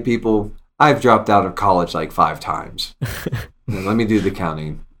reality, people. I've dropped out of college like 5 times. Let me do the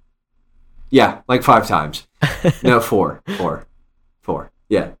counting. Yeah, like 5 times. No, 4.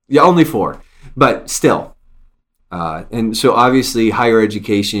 Yeah, only 4. But still. And so obviously higher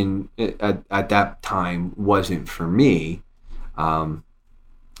education at that time wasn't for me,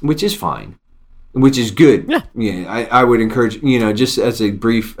 which is fine, which is good. Yeah, I would encourage, just as a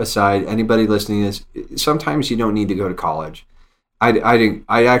brief aside, anybody listening to this, sometimes you don't need to go to college. I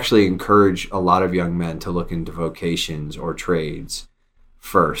actually encourage a lot of young men to look into vocations or trades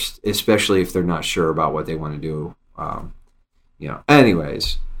first, especially if they're not sure about what they want to do.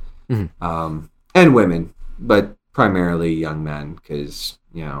 Anyways, and women, but primarily young men, because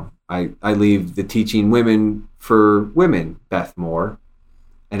I leave the teaching women for women, Beth Moore,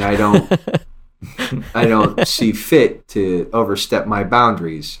 and I don't see fit to overstep my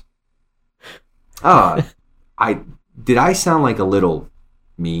boundaries. Did I sound like a little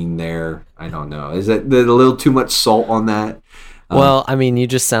mean there? I don't know. Is that a little too much salt on that? Well, I mean, you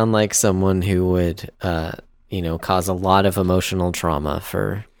just sound like someone who would, cause a lot of emotional trauma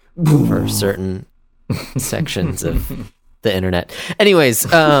for certain sections of the internet. Anyways,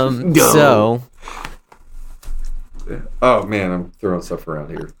 so. Oh man, I'm throwing stuff around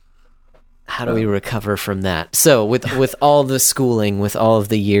here. How do we recover from that? So with all the schooling, with all of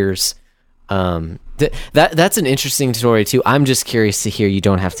the years, that's an interesting story too. I'm just curious to hear. You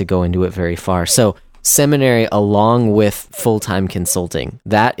don't have to go into it very far. So seminary along with full-time consulting,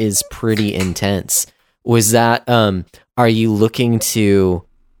 that is pretty intense. Was that, are you looking to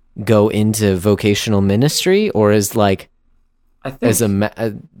go into vocational ministry, or is like, I think, as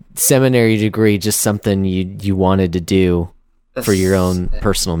a seminary degree just something you wanted to do for your own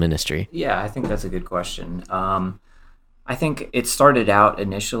personal ministry? Yeah, I think that's a good question. I think it started out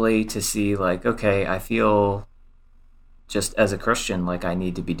initially to see like, okay, I feel just as a Christian like I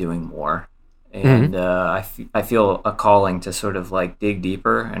need to be doing more. And I feel a calling to sort of like dig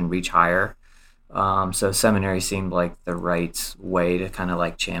deeper and reach higher. So seminary seemed like the right way to kind of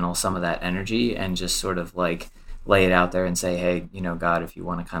like channel some of that energy and just sort of like lay it out there and say, hey, God, if you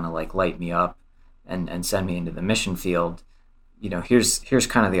want to kind of like light me up and send me into the mission field, here's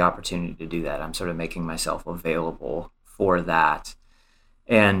kind of the opportunity to do that. I'm sort of making myself available for that.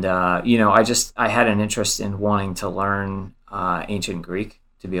 And, I had an interest in wanting to learn ancient Greek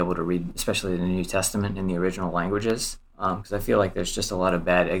to be able to read, especially the New Testament in the original languages. Because I feel like there's just a lot of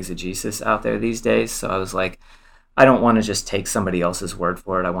bad exegesis out there these days. So I was like, I don't want to just take somebody else's word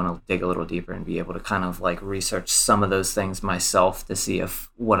for it. I want to dig a little deeper and be able to kind of like research some of those things myself to see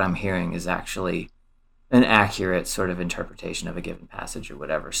if what I'm hearing is actually an accurate sort of interpretation of a given passage or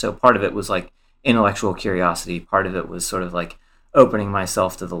whatever. So part of it was like intellectual curiosity. Part of it was sort of like opening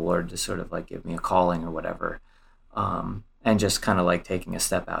myself to the Lord to sort of like give me a calling or whatever. And just kind of like taking a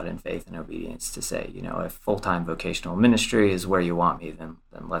step out in faith and obedience to say, if full-time vocational ministry is where you want me, then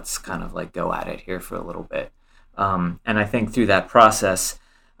let's kind of like go at it here for a little bit. And I think through that process,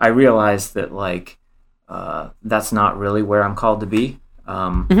 I realized that like that's not really where I'm called to be.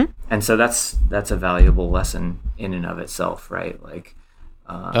 And so that's a valuable lesson in and of itself, right? Like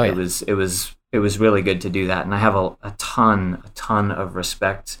it was really good to do that. And I have a ton of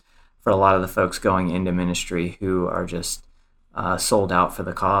respect for a lot of the folks going into ministry who are just sold out for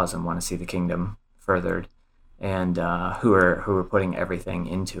the cause and want to see the kingdom furthered, and who are putting everything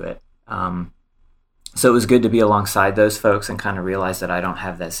into it. So it was good to be alongside those folks and kind of realize that I don't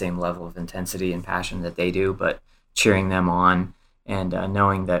have that same level of intensity and passion that they do, but cheering them on and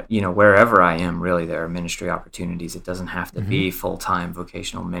knowing that, wherever I am, really there are ministry opportunities. It doesn't have to be full-time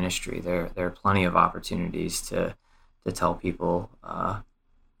vocational ministry. There are plenty of opportunities to tell people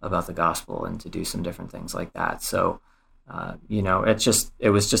about the gospel and to do some different things like that. So it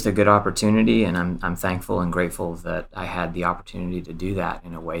was just a good opportunity, and I'm thankful and grateful that I had the opportunity to do that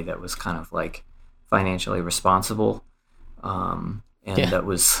in a way that was kind of like financially responsible, and that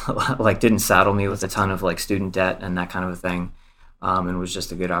was like didn't saddle me with a ton of like student debt and that kind of a thing, and was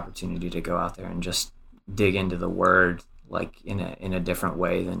just a good opportunity to go out there and just dig into the Word like in a different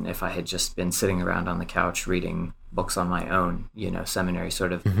way than if I had just been sitting around on the couch reading books on my own. Seminary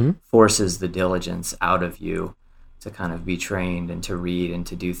sort of forces the diligence out of you to kind of be trained and to read and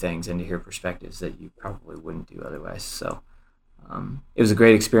to do things and to hear perspectives that you probably wouldn't do otherwise. So it was a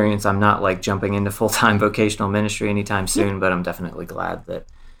great experience. I'm not like jumping into full-time vocational ministry anytime soon, but I'm definitely glad that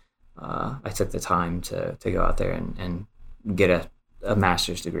I took the time to go out there and get a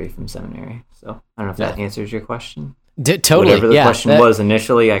master's degree from seminary. So I don't know if that answers your question. Totally. Whatever the question was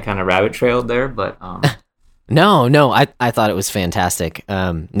initially, I kind of rabbit trailed there, but No, I thought it was fantastic.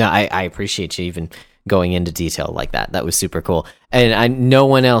 No, I appreciate you even going into detail like that. That was super cool. And no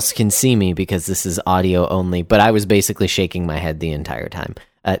one else can see me because this is audio only, but I was basically shaking my head the entire time,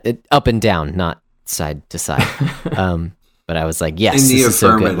 up and down, not side to side. But I was like, yes, this is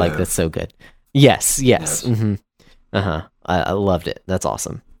so good. Like, that's so good. Yes. Mm-hmm. I loved it. That's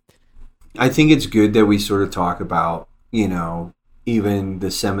awesome. I think it's good that we sort of talk about, even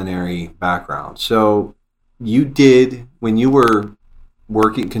the seminary background. So you did, when you were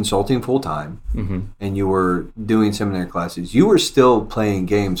consulting full time, and you were doing seminary classes, you were still playing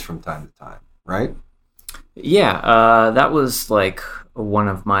games from time to time, right? Yeah, that was like one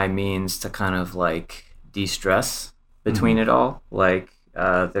of my means to kind of like de-stress between it all. Like,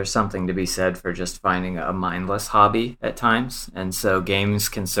 there's something to be said for just finding a mindless hobby at times, and so games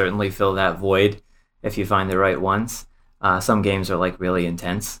can certainly fill that void if you find the right ones. Some games are like really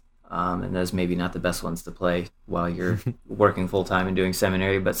intense. And those maybe not the best ones to play while you're working full time and doing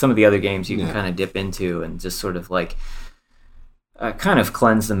seminary, but some of the other games you can kind of dip into and just sort of like kind of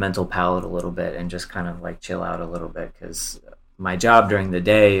cleanse the mental palate a little bit and just kind of like chill out a little bit, because my job during the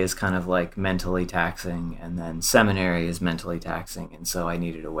day is kind of like mentally taxing, and then seminary is mentally taxing, and so I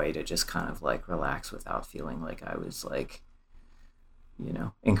needed a way to just kind of like relax without feeling like I was like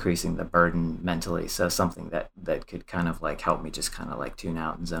increasing the burden mentally. So something that could kind of like help me just kind of like tune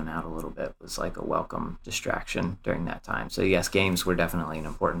out and zone out a little bit was like a welcome distraction during that time. So yes, games were definitely an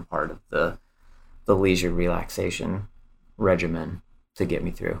important part of the leisure relaxation regimen to get me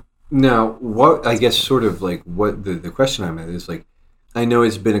through. Now, what I guess sort of like what the question I'm at is like, I know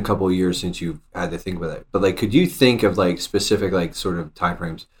it's been a couple of years since you've had to think about it, but like, could you think of like specific like sort of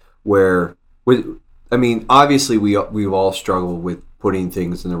timeframes where, obviously we've all struggled with putting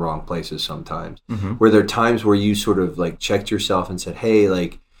things in the wrong places sometimes. Were there times where you sort of like checked yourself and said, hey,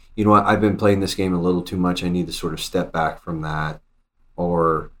 like, you know what, I've been playing this game a little too much, I need to sort of step back from that?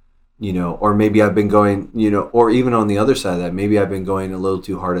 Or maybe I've been going, or even on the other side of that, maybe I've been going a little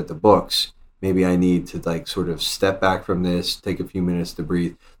too hard at the books. Maybe I need to like sort of step back from this, take a few minutes to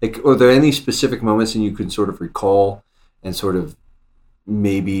breathe. Like, are there any specific moments that you can sort of recall and sort of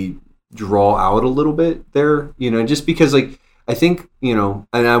maybe draw out a little bit there? Just because like, I think, and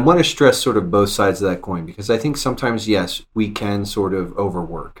I want to stress sort of both sides of that coin, because I think sometimes, yes, we can sort of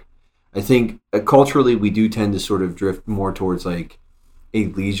overwork. I think culturally we do tend to sort of drift more towards like a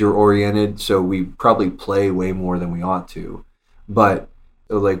leisure oriented, so we probably play way more than we ought to. But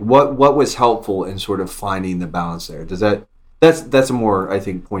like, what was helpful in sort of finding the balance there? That's a more, I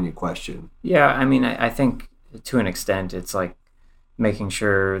think, poignant question. Yeah, I think to an extent it's like making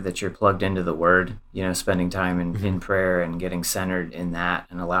sure that you're plugged into the Word, spending time in prayer and getting centered in that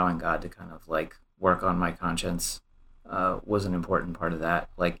and allowing God to kind of like work on my conscience was an important part of that.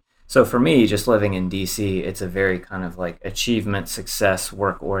 Like, so for me, just living in DC, it's a very kind of like achievement, success,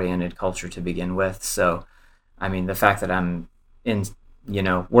 work-oriented culture to begin with. So, the fact that I'm in,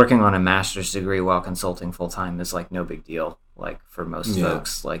 working on a master's degree while consulting full-time is like no big deal. Like for most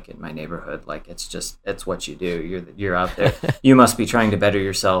folks, like in my neighborhood, like it's what you do. You're out there. You must be trying to better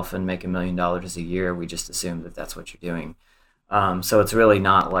yourself and make $1 million a year. We just assume that that's what you're doing. So it's really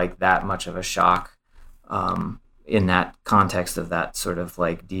not like that much of a shock in that context of that sort of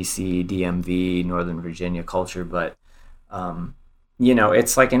like DC, DMV, Northern Virginia culture. But,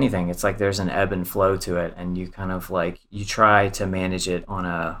 it's like anything. It's like there's an ebb and flow to it. And you kind of like, you try to manage it on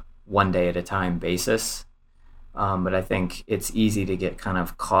a one day at a time basis. But I think it's easy to get kind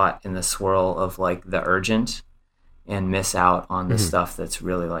of caught in the swirl of like the urgent and miss out on the stuff that's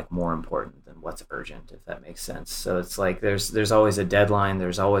really like more important than what's urgent, if that makes sense. So it's like there's always a deadline,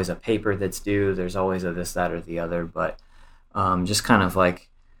 there's always a paper that's due, there's always a this, that, or the other. But just kind of like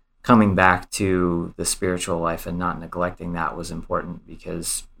coming back to the spiritual life and not neglecting that was important,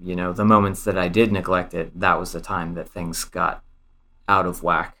 because, you know, the moments that I did neglect it, that was the time that things got out of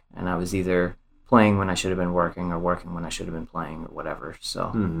whack, and I was either playing when I should have been working or working when I should have been playing, or whatever.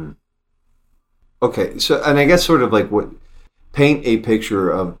 So okay, so, and I guess sort of like paint a picture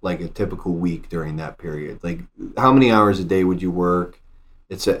of like a typical week during that period. Like, how many hours a day would you work?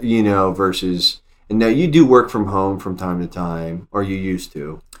 It's versus, and now you do work from home from time to time, or you used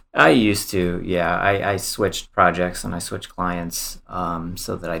to? I used to, yeah. I switched projects and I switched clients,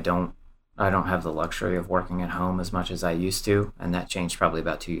 so that I don't have the luxury of working at home as much as I used to, and that changed probably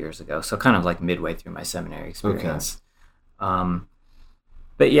about 2 years ago. So kind of like midway through my seminary experience. Okay.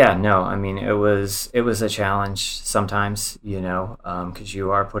 But yeah, no, I mean, it was a challenge sometimes, because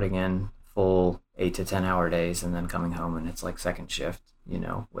you are putting in full 8 to 10 hour days and then coming home and it's like second shift,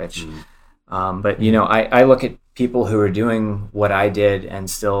 which, but I look at people who are doing what I did and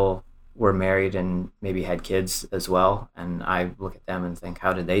still were married and maybe had kids as well, and I look at them and think,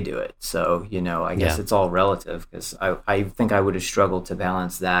 how did they do it? So, I guess it's all relative, because I think I would have struggled to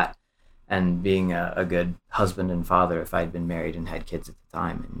balance that and being a good husband and father if I'd been married and had kids at the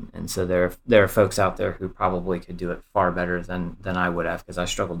time. And so there are folks out there who probably could do it far better than I would have, because I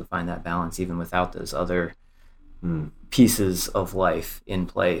struggled to find that balance even without those other pieces of life in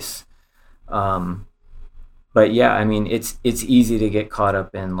place. But yeah, I mean, it's easy to get caught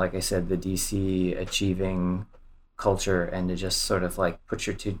up in, like I said, the DC achieving culture, and to just sort of like put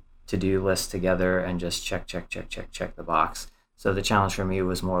your to-do list together and just check the box. So the challenge for me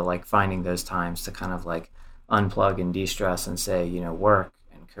was more like finding those times to kind of like unplug and de-stress and say, work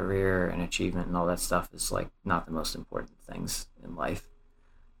and career and achievement and all that stuff is like not the most important things in life.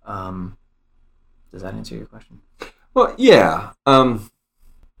 Does that answer your question? Well, yeah.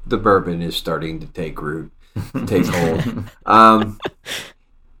 The bourbon is starting to take root. Take hold.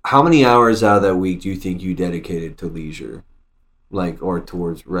 How many hours out of that week do you think you dedicated to leisure, like, or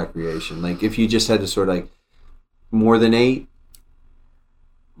towards recreation? Like, if you just had to sort of like more than 8?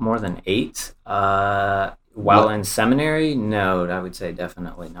 More than 8? While in seminary, no, I would say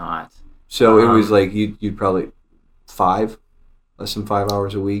definitely not. So it was like you'd probably 5, less than 5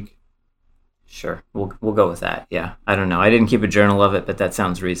 hours a week. Sure, we'll go with that. Yeah, I don't know. I didn't keep a journal of it, but that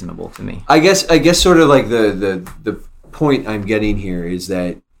sounds reasonable to me. I guess sort of like the point I'm getting here is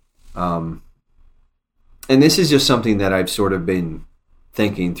that, and this is just something that I've sort of been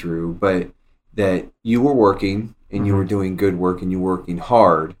thinking through, but that you were working and you were doing good work and you were working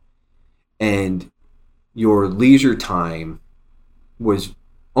hard, and your leisure time was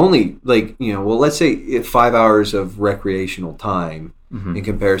only like, let's say 5 hours of recreational time. In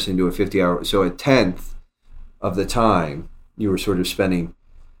comparison to a 50-hour, so a tenth of the time you were sort of spending,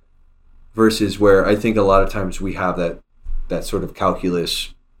 versus where I think a lot of times we have that sort of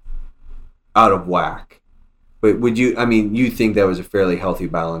calculus out of whack. But you think that was a fairly healthy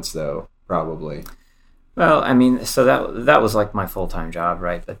balance, though, probably? Well, I mean, so that was like my full-time job,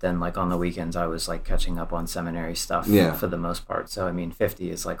 right? But then like on the weekends I was like catching up on seminary stuff for the most part. So I mean,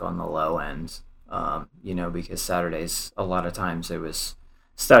 50 is like on the low end. Because Saturdays, a lot of times there was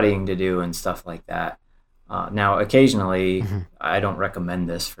studying to do and stuff like that. Now, occasionally, I don't recommend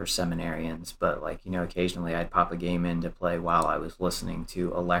this for seminarians, but like, occasionally I'd pop a game in to play while I was listening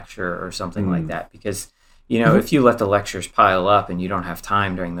to a lecture or something like that. Because, if you let the lectures pile up and you don't have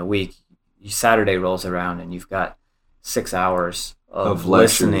time during the week, Saturday rolls around and you've got 6 hours of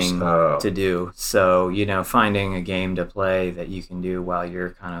listening to do. So, finding a game to play that you can do while you're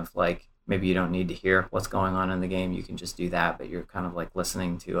kind of like, maybe you don't need to hear what's going on in the game. You can just do that, but you're kind of like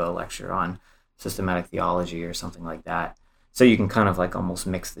listening to a lecture on systematic theology or something like that. So you can kind of like almost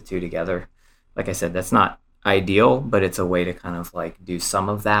mix the two together. Like I said, that's not ideal, but it's a way to kind of like do some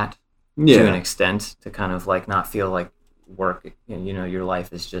of that to an extent, to kind of like not feel like work, your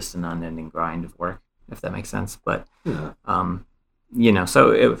life is just an unending grind of work, if that makes sense. But, so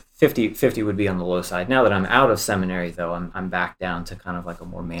 50 would be on the low side. Now that I'm out of seminary, though, I'm back down to kind of like a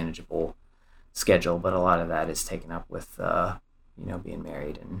more manageable schedule. But a lot of that is taken up with, being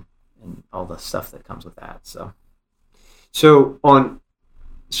married and all the stuff that comes with that.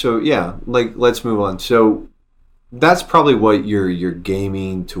 Let's move on. So that's probably what you're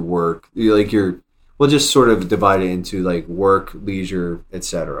gaming to work. We'll just sort of divide it into like work, leisure,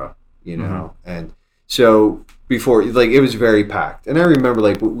 etc. And so before, like, it was very packed, and I remember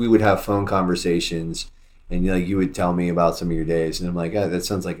like we would have phone conversations, and like you would tell me about some of your days, and I'm like, that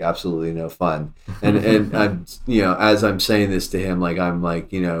sounds like absolutely no fun. And I'm as I'm saying this to him, like I'm like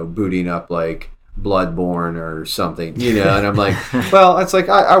booting up like Bloodborne or something, you know. And I'm like, well, it's like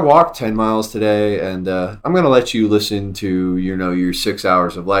I walked 10 miles today, and I'm going to let you listen to, you know, your 6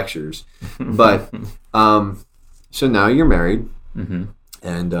 hours of lectures. But so now you're married,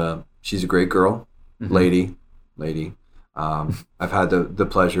 and she's a great girl, lady. I've had the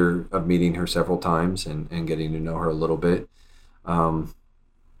pleasure of meeting her several times and getting to know her a little bit.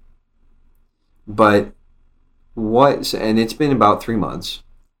 But and it's been about 3 months.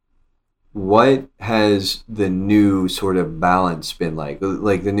 What has the new sort of balance been like?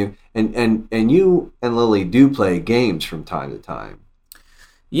 Like the new, and you and Lily do play games from time to time.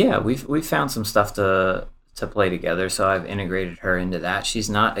 Yeah, we've found some stuff to play together, so I've integrated her into that. She's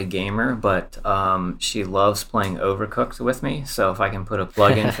not a gamer, but she loves playing Overcooked with me. So if I can put a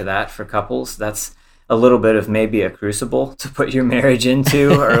plug in for that for couples, that's a little bit of maybe a crucible to put your marriage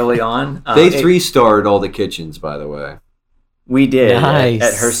into early on. They 3-starred all the kitchens, by the way. We did, nice.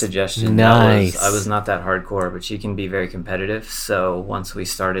 at her suggestion. Nice. I was not that hardcore, but she can be very competitive. So once we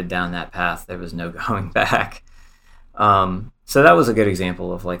started down that path, there was no going back. So that was a good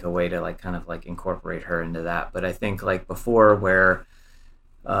example of like a way to like kind of like incorporate her into that. But I think like before, where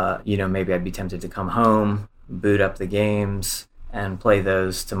you know, maybe I'd be tempted to come home, boot up the games, and play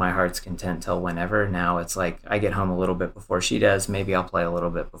those to my heart's content till whenever. Now it's like I get home a little bit before she does. Maybe I'll play a little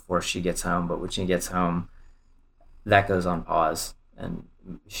bit before she gets home. But when she gets home, that goes on pause, and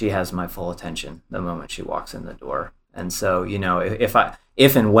she has my full attention the moment she walks in the door. And so, you know, if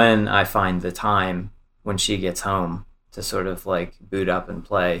and when I find the time when she gets home to sort of like boot up and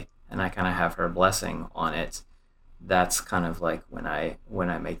play, and I kind of have her blessing on it, that's kind of like when I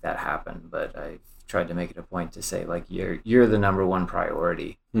make that happen. But I tried to make it a point to say like you're the number one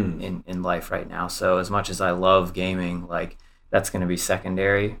priority in life right now. So as much as I love gaming, like that's going to be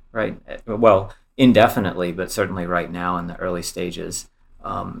secondary, right? Well, indefinitely, but certainly right now in the early stages.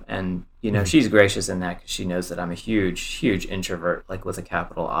 And you know, she's gracious in that because she knows that I'm a huge introvert, like with a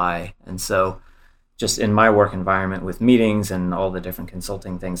capital I. And so just in my work environment with meetings and all the different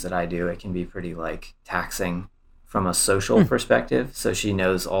consulting things that I do, it can be pretty like taxing from a social perspective. So she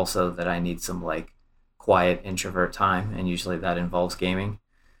knows also that I need some like quiet introvert time, and usually that involves gaming.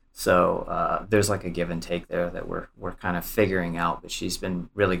 So there's like a give and take there that we're kind of figuring out, but she's been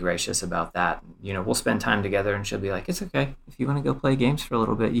really gracious about that. You know, we'll spend time together and she'll be like, it's okay. If you want to go play games for a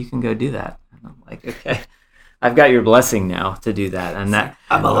little bit, you can go do that. And I'm like, okay, I've got your blessing now to do that. And that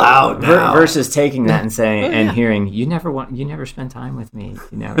I'm allowed now. Versus taking that and saying, and hearing, you never spend time with me,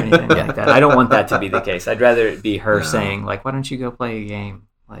 you know, or anything like that. I don't want that to be the case. I'd rather it be her saying like, why don't you go play a game?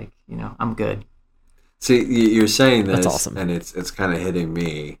 Like, you know, I'm good. See, you're saying this, that's awesome. And it's kind of hitting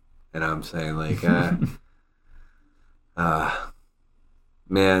me, and I'm saying like,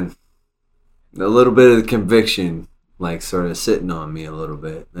 man, a little bit of the conviction, like sort of sitting on me a little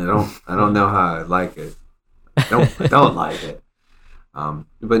bit. I don't know how I like it. I don't like it.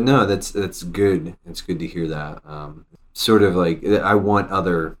 But no, that's good. It's good to hear that. Sort of like I want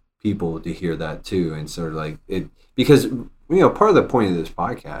other people to hear that too, and sort of like it, because you know, part of the point of this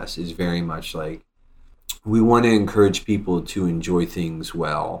podcast is very much like we want to encourage people to enjoy things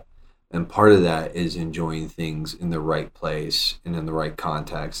well. And part of that is enjoying things in the right place and in the right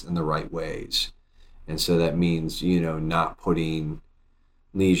context in the right ways. And so that means, you know, not putting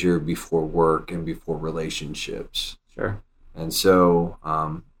leisure before work and before relationships. Sure. And so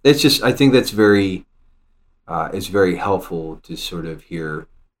it's just, I think that's it's very helpful to sort of hear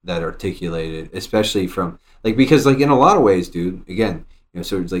that articulated, especially from like, because like in a lot of ways, dude, again, you know,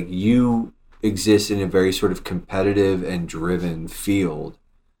 so it's like you exist in a very sort of competitive and driven field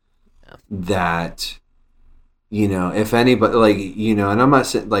that, you know, if anybody, like, you know, and I'm not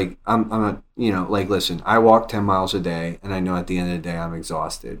saying like I'm not, you know, like, listen, I walk 10 miles a day and I know at the end of the day I'm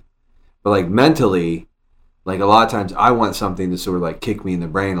exhausted, but like mentally, like a lot of times I want something to sort of like kick me in the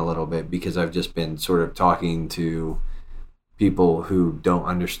brain a little bit because I've just been sort of talking to people who don't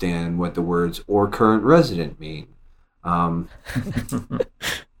understand what the words or current resident mean.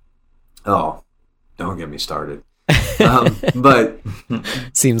 Oh, don't get me started. But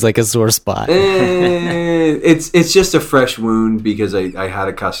seems like a sore spot. It's just a fresh wound because I had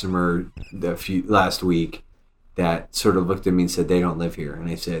a customer last week that sort of looked at me and said they don't live here, and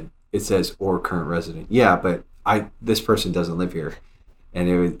I said it says or current resident. Yeah, but this person doesn't live here, and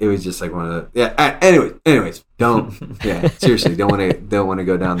it was just like one of the Anyways, don't seriously don't want to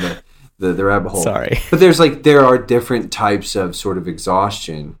go down the rabbit hole. Sorry, but there are different types of sort of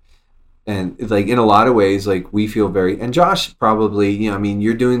exhaustion. And like in a lot of ways, like we feel and Josh probably, you know, I mean,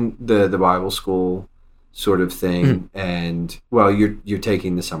 you're doing the Bible school sort of thing, and well, you're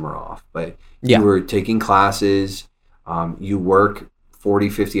taking the summer off, but you were taking classes, you work 40,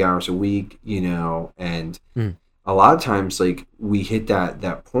 50 hours a week, and a lot of times like we hit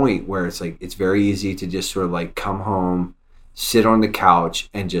that point where it's like it's very easy to just sort of like come home, sit on the couch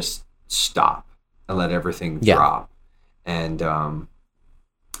and just stop and let everything drop. And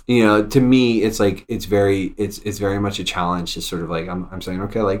to me it's like it's very much a challenge to sort of like I'm saying,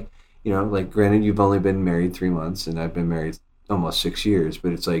 okay, like like granted you've only been married 3 months and I've been married almost 6 years,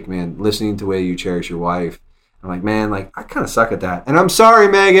 but it's like, man, listening to the way you cherish your wife, I'm like, man, like I kind of suck at that, and I'm sorry,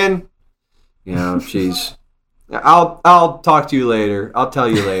 Megan. She's I'll talk to you later. I'll tell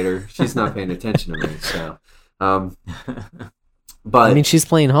you later. She's not paying attention to me, so but I mean, she's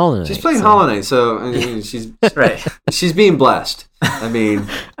playing Hollow Knight. She's playing Hollow Knight, so I mean, she's right. She's being blessed. I mean,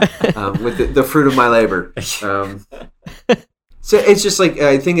 with the fruit of my labor. So it's just like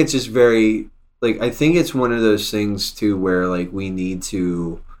I think it's just very like I think it's one of those things too where like we need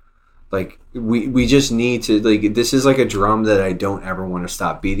to like we just need to like this is like a drum that I don't ever want to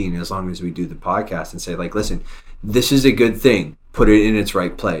stop beating as long as we do the podcast and say like, listen, this is a good thing. Put it in its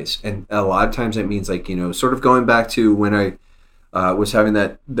right place. And a lot of times it means like sort of going back to when I was having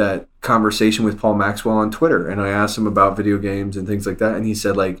that conversation with Paul Maxwell on Twitter, and I asked him about video games and things like that, and he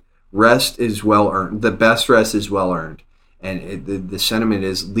said like rest is well earned. The best rest is well earned, and the sentiment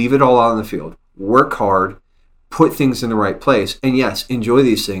is leave it all out on the field, work hard, put things in the right place, and yes, enjoy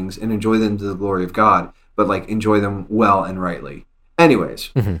these things and enjoy them to the glory of God, but like enjoy them well and rightly. Anyways,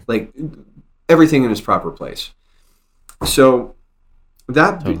 like everything in its proper place. So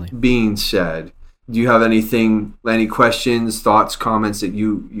that being said, do you have any questions, thoughts, comments that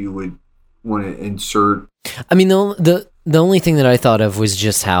you would want to insert? I mean, the only thing that I thought of was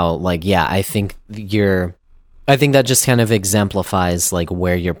just how, like, yeah, I think that just kind of exemplifies like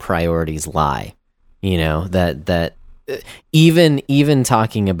where your priorities lie. That even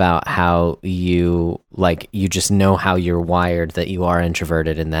talking about how you just know how you're wired, that you are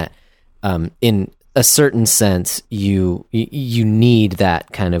introverted, and that in a certain sense you need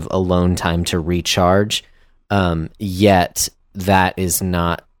that kind of alone time to recharge, yet that is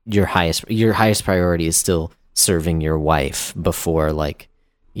not your highest priority is still serving your wife before like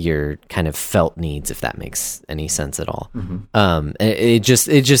your kind of felt needs, if that makes any sense at all. I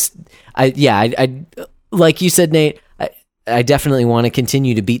like you said, Nate, I definitely want to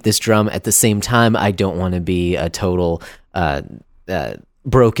continue to beat this drum. At the same time, I don't want to be a total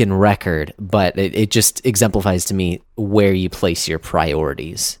broken record, but it just exemplifies to me where you place your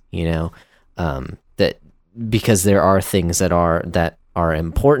priorities, that because there are things that are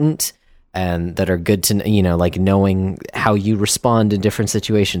important and that are good to, like knowing how you respond in different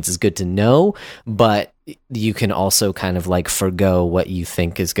situations is good to know, but you can also kind of like forgo what you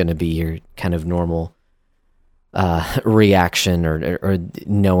think is going to be your kind of normal reaction or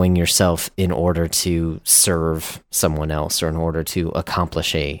knowing yourself in order to serve someone else or in order to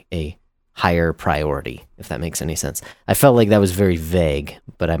accomplish a higher priority, if that makes any sense. I felt like that was very vague,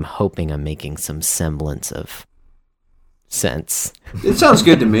 but I'm hoping I'm making some semblance of sense. It sounds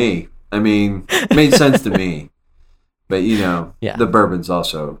good to me. I mean, it made sense to me. But, the bourbon's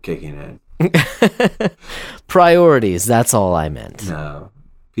also kicking in. Priorities, that's all I meant. No.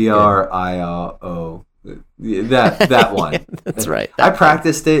 PRIO. That one. That's right. I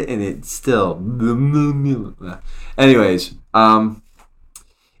practiced it and it's still. Anyways,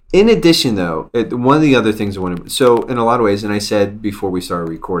 in addition, though, one of the other things I want to. So, in a lot of ways, and I said before we started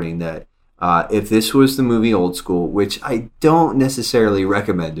recording that if this was the movie Old School, which I don't necessarily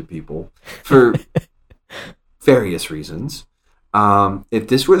recommend to people for various reasons, if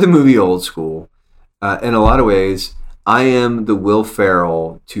this were the movie Old School, in a lot of ways, I am the Will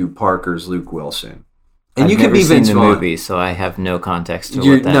Ferrell to Parker's Luke Wilson. And I've you can be never Vince seen the Vaughn. movie, so I have no context to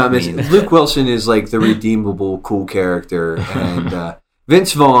what that means. Luke Wilson is like the redeemable, cool character, and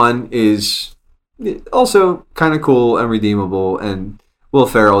Vince Vaughn is also kind of cool and redeemable, and Will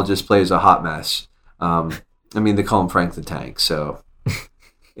Ferrell just plays a hot mess. I mean, they call him Frank the Tank, so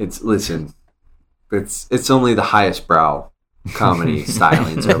it's only the highest brow comedy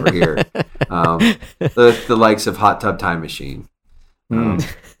stylings over here. The likes of Hot Tub Time Machine.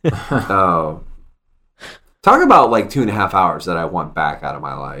 Talk about like 2.5 hours that I want back out of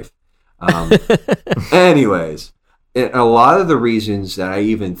my life. Anyways, a lot of the reasons that I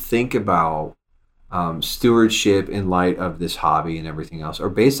even think about stewardship in light of this hobby and everything else are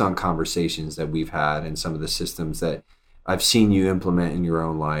based on conversations that we've had and some of the systems that I've seen you implement in your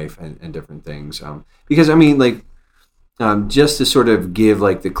own life and different things. Because I mean, like, just to sort of give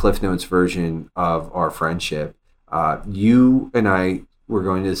like the Cliff Notes version of our friendship, you and I were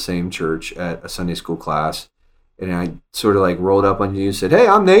going to the same church at a Sunday school class, and I sort of like rolled up on you and said, "Hey,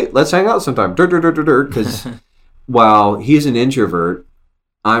 I'm Nate. Let's hang out sometime." Because while he's an introvert,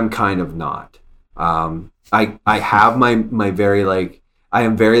 I'm kind of not. I have my very like, I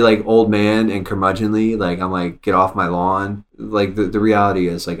am very like old man and curmudgeonly. Like I'm like, get off my lawn. Like the reality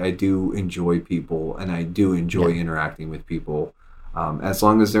is like I do enjoy people and I do enjoy interacting with people, as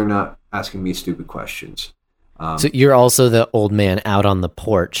long as they're not asking me stupid questions. So you're also the old man out on the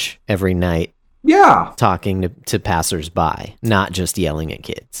porch every night. Yeah. Talking to passersby, not just yelling at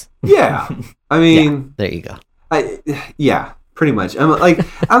kids. Yeah. I mean, there you go. Yeah, pretty much.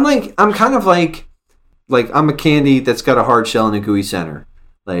 I'm kind of like I'm a candy that's got a hard shell and a gooey center.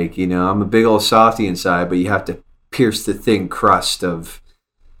 Like, you know, I'm a big old softy inside, but you have to pierce the thin crust of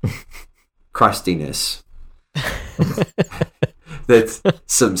crustiness. That's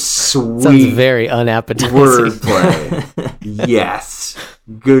some sweet, sounds very unappetizing wordplay. Yes,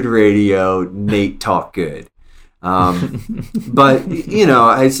 good radio. Nate talk good. But you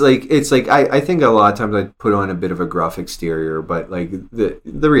know, it's like I think a lot of times I put on a bit of a gruff exterior, but like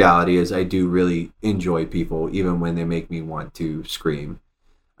the reality is I do really enjoy people, even when they make me want to scream.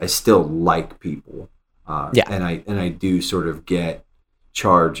 I still like people, and I do sort of get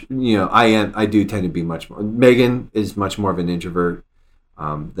charged. You know, I do tend to be much more. Megan is much more of an introvert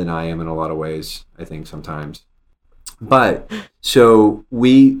than I am in a lot of ways, I think sometimes. But so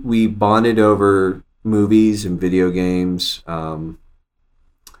we bonded over movies and video games, and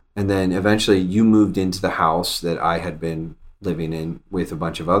then eventually you moved into the house that I had been living in with a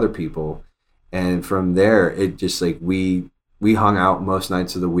bunch of other people, and from there it just like we hung out most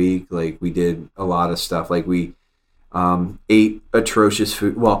nights of the week. Like we did a lot of stuff. Like we ate atrocious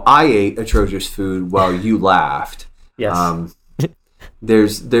food. Well, I ate atrocious food while you laughed. Yes.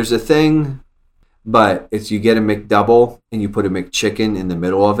 There's a thing, but it's you get a McDouble and you put a McChicken in the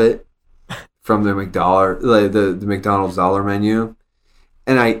middle of it from the the McDonald's dollar menu,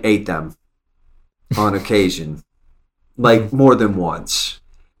 and I ate them on occasion, like more than once.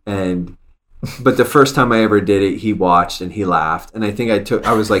 But the first time I ever did it, he watched and he laughed, and I think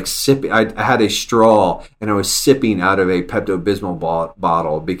I was like sipping. I had a straw and I was sipping out of a Pepto-Bismol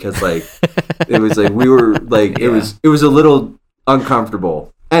bottle because like it was like we were like it was a little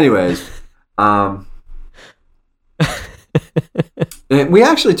uncomfortable. Anyways, and we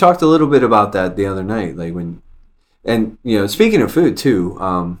actually talked a little bit about that the other night, like and you know, speaking of food too,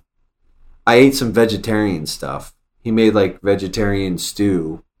 I ate some vegetarian stuff. He made like vegetarian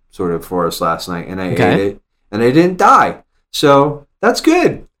stew sort of for us last night, and I ate it, and I didn't die, so that's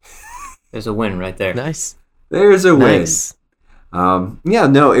good. There's a win right there. Nice. There's a win. Yeah,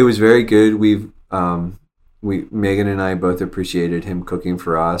 no, it was very good. Megan and I both appreciated him cooking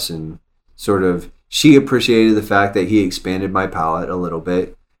for us, and sort of she appreciated the fact that he expanded my palate a little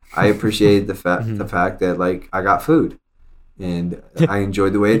bit. I appreciated the fact that like I got food, and I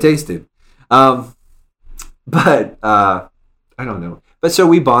enjoyed the way it tasted. But I don't know. But so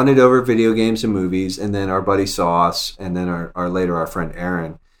we bonded over video games and movies, and then our buddy Sauce, and then our friend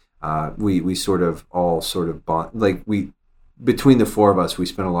Aaron. We sort of bond, like between the four of us, we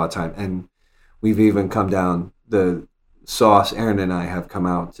spent a lot of time, and we've even come down. The Sauce, Aaron, and I have come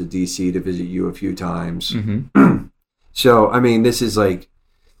out to DC to visit you a few times. Mm-hmm. So I mean, this is like,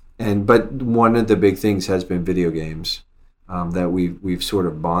 but one of the big things has been video games that we've sort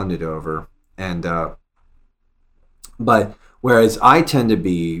of bonded over, and but. Whereas I tend to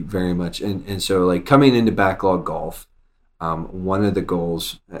be very much, and so like coming into Backlog Golf, one of the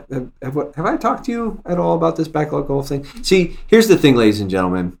goals, have I talked to you at all about this Backlog Golf thing? See, here's the thing, ladies and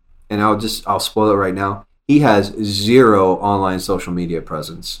gentlemen, and I'll spoil it right now. He has zero online social media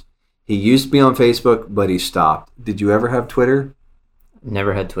presence. He used to be on Facebook, but he stopped. Did you ever have Twitter?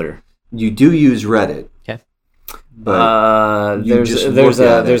 Never had Twitter. You do use Reddit. Okay. But there's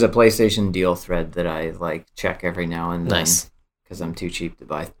a PlayStation deal thread that I like check every now and then. Nice. Because I'm too cheap to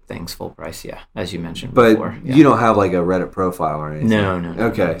buy things full price, as you mentioned but before. Yeah. You don't have like a Reddit profile or anything? No.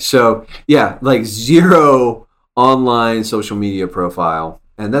 Okay, so yeah, like zero online social media profile,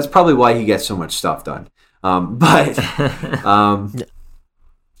 and that's probably why he gets so much stuff done. But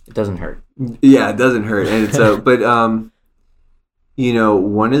it doesn't hurt. Yeah, it doesn't hurt. And so, but you know,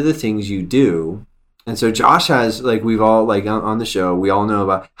 one of the things you do, and so Josh has, like, we've all, like, on the show, we all know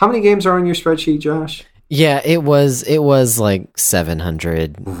about, how many games are on your spreadsheet, Josh? Yeah, it was like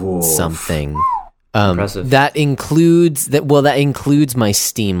 700 something. Impressive. That includes my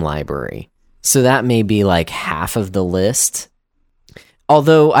Steam library. So that may be like half of the list.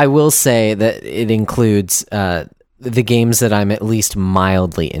 Although I will say that it includes the games that I'm at least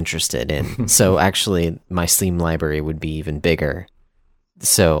mildly interested in. So actually my Steam library would be even bigger.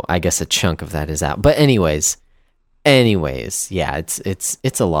 So I guess a chunk of that is out. But anyways, Anyways, yeah,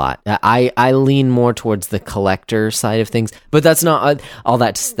 it's a lot. I lean more towards the collector side of things, but that's not all.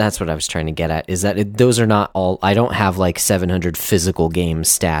 That's what I was trying to get at. Is that those are not all. I don't have like 700 physical games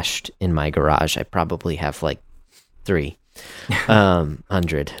stashed in my garage. I probably have like 300.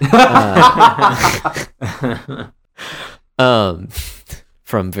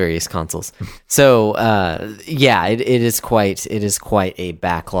 From various consoles. So yeah, it is quite a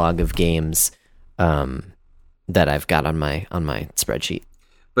backlog of games. That I've got on my spreadsheet.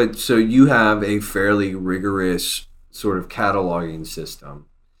 But so you have a fairly rigorous sort of cataloging system.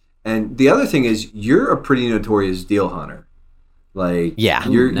 And the other thing is you're a pretty notorious deal hunter. Like yeah,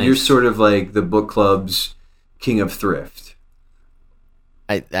 you're sort of like the book club's king of thrift.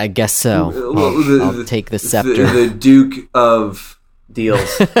 I guess so. I'll take the scepter. The Duke of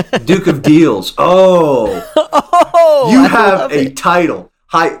Deals. Duke of Deals. Oh, you have a title.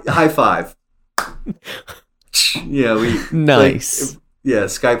 High five. Yeah, nice.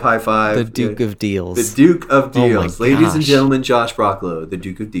 Skype high five. The Duke of Deals. The Duke of Deals, oh ladies and gentlemen. Josh Brocklow, the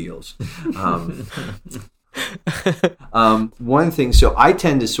Duke of Deals. One thing. So I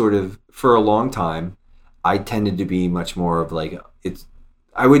tend to sort of, for a long time, I tended to be much more of like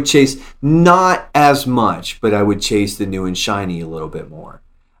I would chase not as much, but I would chase the new and shiny a little bit more,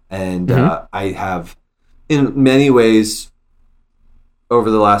 and I have, in many ways,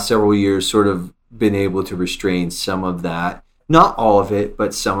 over the last several years, sort of been able to restrain some of that, not all of it,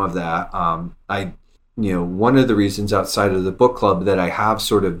 but some of that. One of the reasons outside of the book club that I have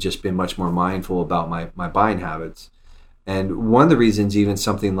sort of just been much more mindful about my buying habits. And one of the reasons even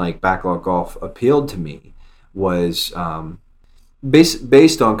something like Backlog Golf appealed to me was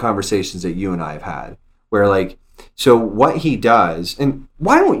based on conversations that you and I have had, where like, so what he does, and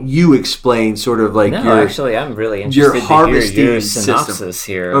why don't you explain sort of like actually, I'm really interested to hear your synopsis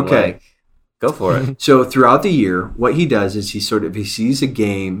system here. Okay. Like, go for it. So throughout the year, what he does is he sees a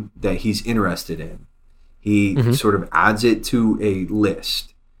game that he's interested in. He sort of adds it to a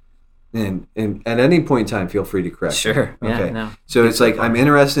list. And at any point in time, feel free to correct me. Sure. Okay. Yeah, no. So it's like, I'm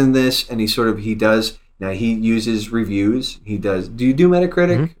interested in this, and he uses reviews. Do you do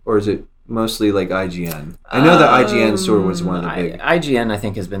Metacritic, or is it mostly like IGN? I know that IGN sort of was one of the big... IGN, I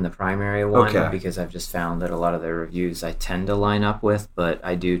think, has been the primary one, because I've just found that a lot of their reviews I tend to line up with, but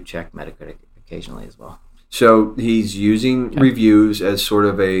I do check Metacritic occasionally as well. So he's using reviews as sort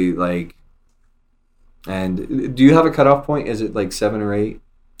of a like... And do you have a cutoff point? Is it like 7 or 8?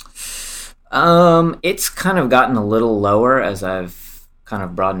 It's kind of gotten a little lower as I've kind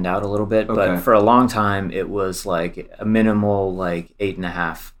of broadened out a little bit, but for a long time it was like a minimal like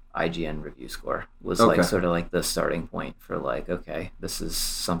 8.5 IGN review score was like sort of like the starting point for like, okay, this is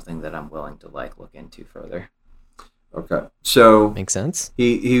something that I'm willing to like look into further. Okay, so makes sense.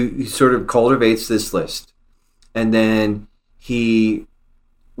 He sort of cultivates this list, and then he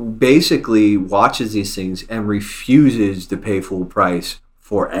basically watches these things and refuses to pay full price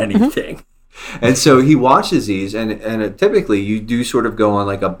for anything. And so he watches these, and typically you do sort of go on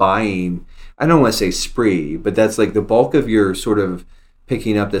like a buying, I don't want to say spree, but that's like the bulk of your sort of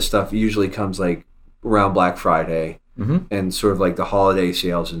picking up this stuff usually comes like around Black Friday and sort of like the holiday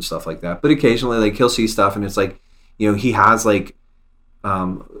sales and stuff like that. But occasionally like he'll see stuff and it's like, he has like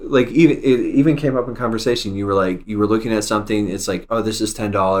it even came up in conversation. You were looking at something. It's like, oh, this is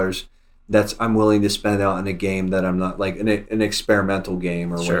 $10. That's I'm willing to spend out in a game that I'm not like an experimental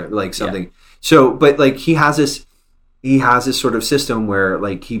game or whatever, like something. Yeah. So, but like he has this sort of system where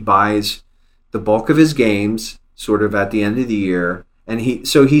like he buys the bulk of his games sort of at the end of the year, and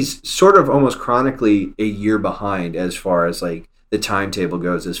he's sort of almost chronically a year behind as far as like the timetable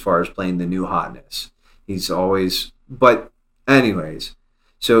goes, as far as playing the new hotness. He's always, but anyways,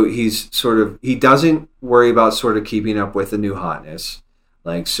 so he doesn't worry about sort of keeping up with the new hotness.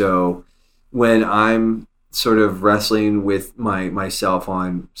 Like, so when I'm sort of wrestling with myself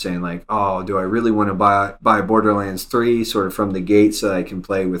on saying like, oh, do I really want to buy Borderlands 3 sort of from the gate so that I can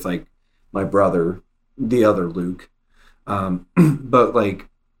play with like my brother, the other Luke. But like,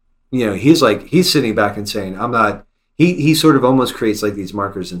 he's sitting back and saying, I'm not, he sort of almost creates like these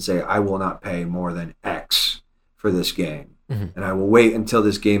markers and say, I will not pay more than X for this game. And I will wait until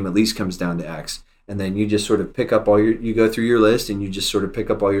this game at least comes down to X. And then you just sort of pick up you go through your list and you just sort of pick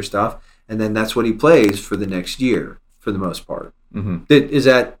up all your stuff. And then that's what he plays for the next year, for the most part. Is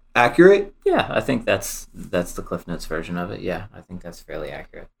that accurate? Yeah, I think that's the Cliff Notes version of it. Yeah, I think that's fairly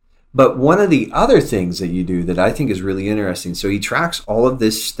accurate. But one of the other things that you do that I think is really interesting, so he tracks all of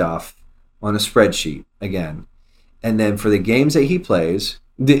this stuff on a spreadsheet, again. And then for the games that he plays,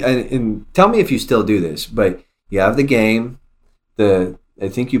 and tell me if you still do this, but you have the game, I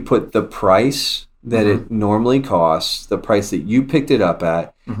think you put the price that it normally costs, the price that you picked it up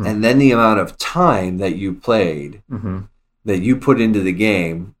at, and then the amount of time that you played, that you put into the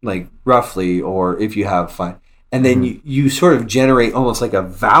game, like roughly, or if you have fun. And then you sort of generate almost like a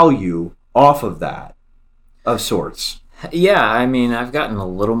value off of that, of sorts. Yeah, I mean, I've gotten a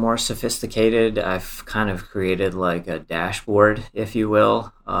little more sophisticated. I've kind of created like a dashboard, if you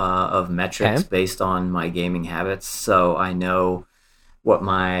will, of metrics based on my gaming habits. So I know what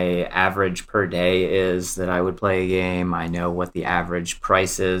my average per day is that I would play a game. I know what the average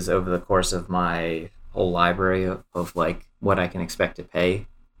price is over the course of my whole library of like what I can expect to pay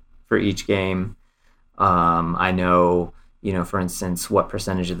for each game. I know, for instance, what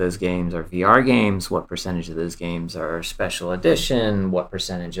percentage of those games are VR games, what percentage of those games are special edition, what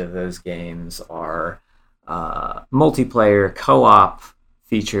percentage of those games are multiplayer, co-op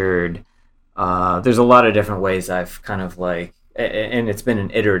featured. There's a lot of different ways I've kind of like, and it's been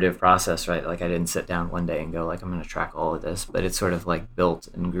an iterative process, right? Like I didn't sit down one day and go like, I'm going to track all of this, but it's sort of like built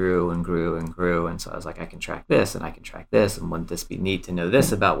and grew and grew and grew. And so I was like, I can track this and I can track this. And wouldn't this be neat to know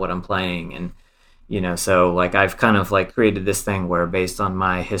this about what I'm playing? And, so like I've kind of like created this thing where based on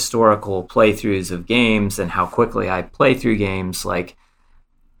my historical playthroughs of games and how quickly I play through games, like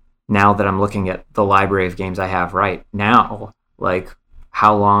now that I'm looking at the library of games I have right now, like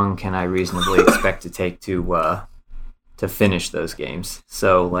how long can I reasonably expect to take to finish those games?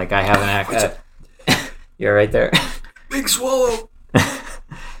 So like I have an you're right there. Big swallow.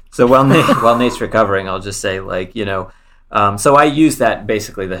 So while Nate's recovering, I'll just say like, so I use that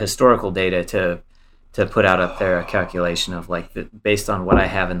basically the historical data to put out up there a calculation of like based on what I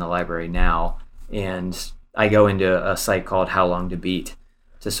have in the library now. And I go into a site called How Long to Beat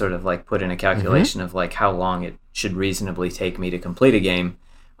to sort of like put in a calculation of like how long it should reasonably take me to complete a game.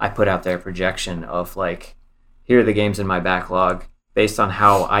 I put out there a projection of like, here are the games in my backlog based on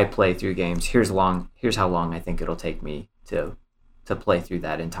how I play through games. Here's how long I think it'll take me to play through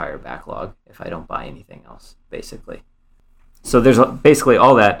that entire backlog if I don't buy anything else, basically. So there's basically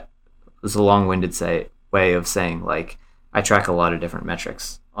all that is a long-winded way of saying like I track a lot of different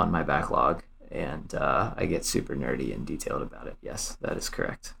metrics on my backlog, and I get super nerdy and detailed about it. Yes, that is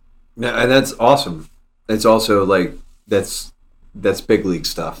correct. Yeah, and that's awesome. It's also like that's big league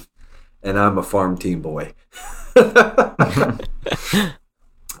stuff, and I'm a farm team boy.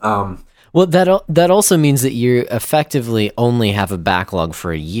 Well, that also means that you effectively only have a backlog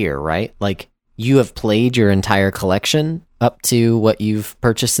for a year, right? Like you have played your entire collection up to what you've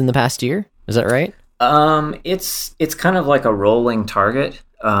purchased in the past year. Is that right? It's kind of like a rolling target.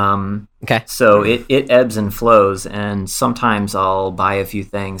 Okay. So it ebbs and flows, and sometimes I'll buy a few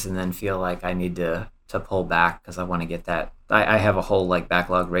things and then feel like I need to pull back because I want to get that. I have a whole like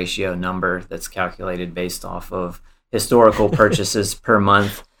backlog ratio number that's calculated based off of historical purchases per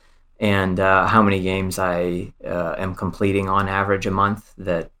month and how many games I am completing on average a month.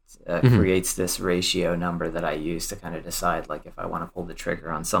 That creates this ratio number that I use to kind of decide like if I want to pull the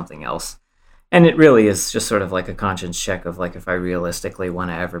trigger on something else. And it really is just sort of like a conscience check of like if I realistically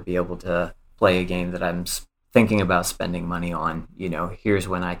want to ever be able to play a game that I'm thinking about spending money on, here's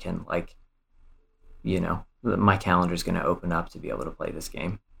when I can like, my calendar is going to open up to be able to play this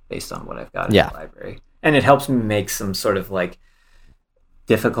game based on what I've got in the library. And it helps me make some sort of like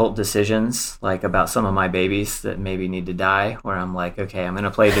difficult decisions, like about some of my babies that maybe need to die, where I'm like, okay, I'm going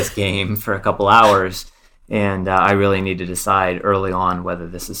to play this game for a couple hours, and I really need to decide early on whether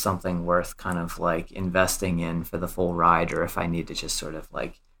this is something worth kind of like investing in for the full ride, or if I need to just sort of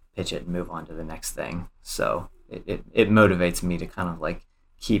like pitch it and move on to the next thing. So it motivates me to kind of like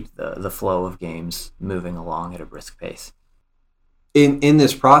keep the flow of games moving along at a brisk pace. In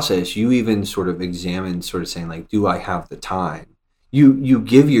this process, you even sort of examine, sort of saying like, do I have the time? You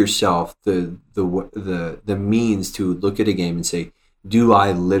give yourself the means to look at a game and say, do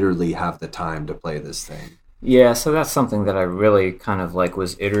I literally have the time to play this thing? Yeah, so that's something that I really kind of like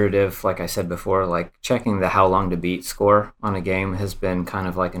was iterative. Like I said before, like checking the how long to beat score on a game has been kind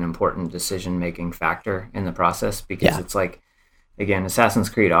of like an important decision-making factor in the process, because it's like, again, Assassin's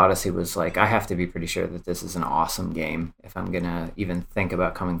Creed Odyssey was like, I have to be pretty sure that this is an awesome game if I'm going to even think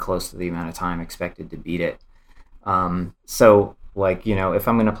about coming close to the amount of time expected to beat it. So like, if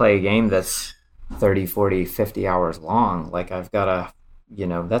I'm going to play a game that's 30, 40, 50 hours long, like I've got to,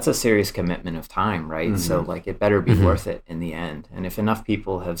 that's a serious commitment of time, right? So like it better be worth it in the end. And if enough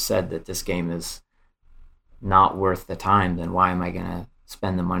people have said that this game is not worth the time, then why am I going to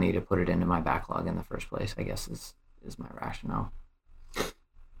spend the money to put it into my backlog in the first place, I guess is my rationale.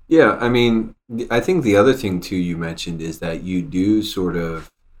 Yeah, I mean, I think the other thing too you mentioned is that you do sort of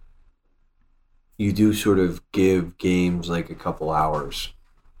give games like a couple hours.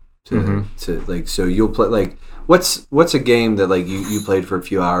 to like, so you'll play like, what's a game that like you played for a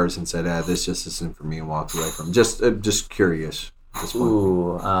few hours and said, this just isn't for me, and walked away from? Just curious at this point.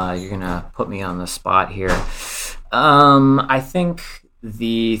 Ooh, you're gonna put me on the spot here. I think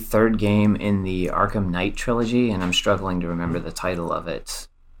the third game in the Arkham Knight trilogy, and I'm struggling to remember the title of it.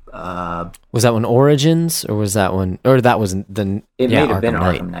 Was that one Origins, or was that one, or that wasn't the? It may have been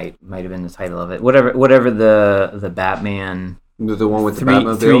Arkham Knight. Might have been the title of it. Whatever the Batman, the one with the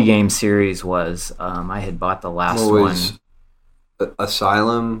Batmobile 3-game series was. I had bought the last one.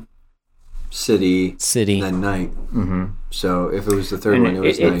 Asylum, City, and then Night. Mm-hmm. So if it was the third one, it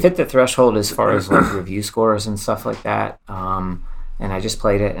was Night. It fit the threshold as far as like review scores and stuff like that. And I just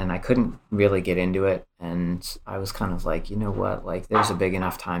played it, and I couldn't really get into it. And I was kind of like, you know what? Like, there's a big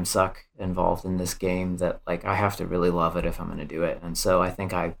enough time suck involved in this game that, like, I have to really love it if I'm going to do it. And so I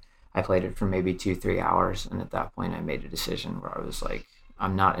think I played it for maybe 2-3 hours. And at that point, I made a decision where I was like,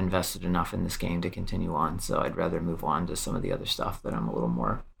 I'm not invested enough in this game to continue on. So I'd rather move on to some of the other stuff that I'm a little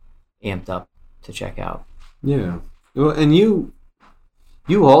more amped up to check out. Yeah. Well, and you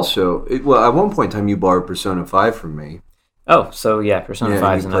also, at one point in time, you borrowed Persona 5 from me. Oh, so yeah, Persona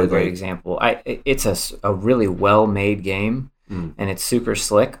 5 is another great example. It's a really well-made game, and it's super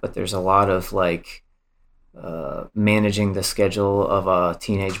slick, but there's a lot of like managing the schedule of a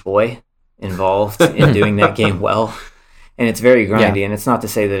teenage boy involved in doing that game well. And it's very grindy, and it's not to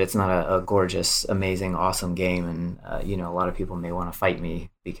say that it's not a gorgeous, amazing, awesome game. And a lot of people may want to fight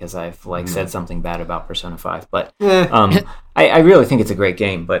me because I've said something bad about Persona 5. But I really think it's a great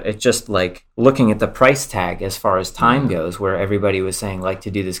game. But it's just like looking at the price tag as far as time goes, where everybody was saying like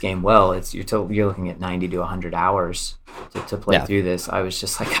to do this game well, you're looking at 90 to 100 hours to play through this. I was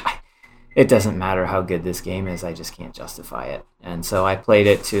just like, it doesn't matter how good this game is, I just can't justify it. And so I played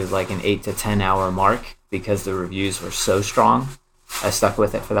it to like an 8 to 10 hour mark because the reviews were so strong. I stuck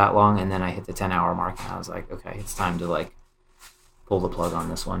with it for that long, and then I hit the 10-hour mark, and I was like, okay, it's time to like pull the plug on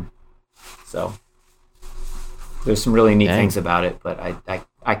this one. So there's some really neat things about it, but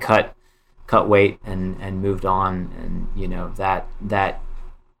I cut weight and moved on, and that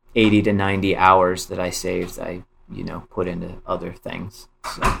 80 to 90 hours that I saved, I put into other things.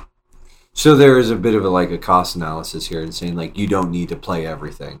 So there is a bit of a cost analysis here and saying like you don't need to play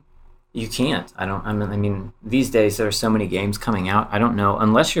everything. You can't. I mean, these days there are so many games coming out. I don't know,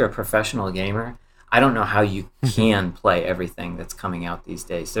 unless you're a professional gamer, I don't know how you can play everything that's coming out these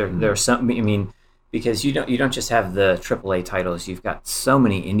days. There are some. I mean, because you don't just have the AAA titles. You've got so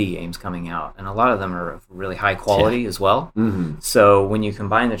many indie games coming out, and a lot of them are of really high quality as well. Mm-hmm. So when you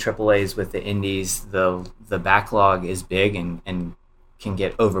combine the AAAs with the indies, the backlog is big and can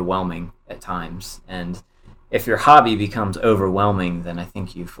get overwhelming at times. And if your hobby becomes overwhelming, then I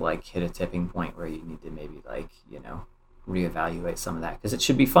think you've hit a tipping point where you need to maybe reevaluate some of that, because it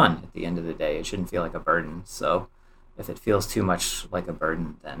should be fun at the end of the day. It shouldn't feel like a burden. So if it feels too much like a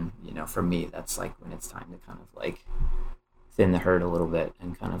burden, then for me that's when it's time to kind of thin the herd a little bit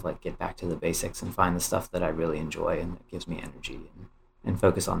and kind of get back to the basics and find the stuff that I really enjoy and that gives me energy and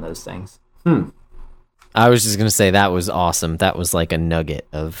focus on those things. I was just gonna say that was awesome. That was like a nugget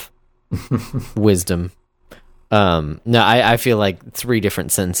of wisdom. No, I feel like 3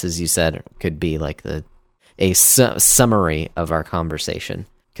 different sentences you said could be a summary of our conversation,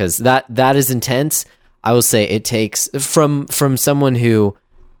 because that is intense. I will say it takes from someone who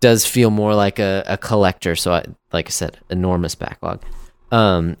does feel more like a collector. So like I said, enormous backlog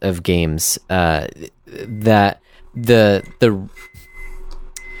of games. That the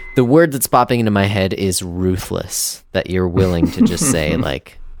word that's popping into my head is ruthless. That you're willing to just say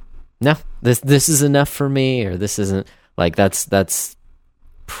no, this is enough for me, or this isn't. That's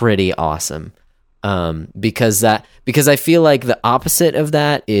pretty awesome. Because I feel like the opposite of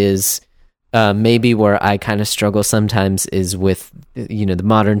that is maybe where I kind of struggle sometimes is with the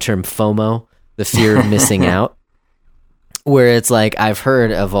modern term FOMO, the fear of missing out, where it's I've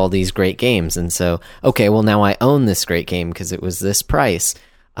heard of all these great games, and so okay, well now I own this great game because it was this price.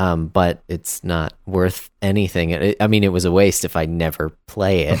 But it's not worth anything. It was a waste if I never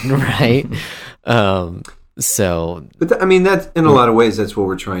play it, right? But that's in a lot of ways that's what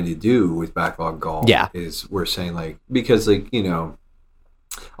we're trying to do with Backlog Golf. Yeah, is we're saying because a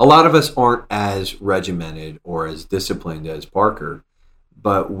lot of us aren't as regimented or as disciplined as Parker,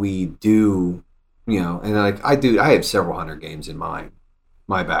 but we do, and I have several hundred games in my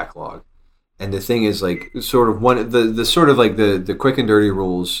backlog. And the thing is, sort of one the sort of the quick and dirty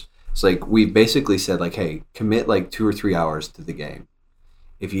rules. It's we basically said hey, commit 2 or 3 hours to the game.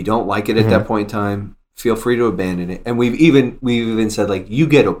 If you don't like it at that point in time, feel free to abandon it. And we've even said you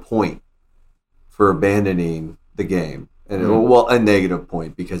get a point for abandoning the game And a negative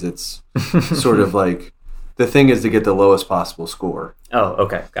point, because it's sort of like the thing is to get the lowest possible score. Oh,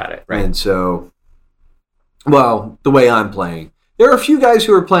 okay, got it. Right. And so, well, the way I'm playing, there are a few guys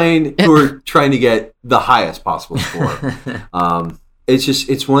who are playing who are trying to get the highest possible score.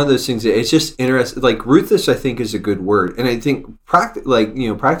 It's one of those things that it's just interesting. Like ruthless, I think is a good word, and I think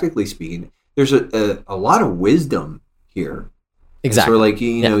practically speaking, there's a lot of wisdom here. Exactly. So like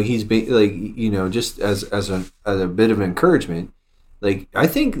he's been like just as a bit of encouragement, like I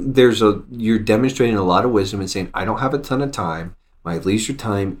think you're demonstrating a lot of wisdom and saying I don't have a ton of time. My leisure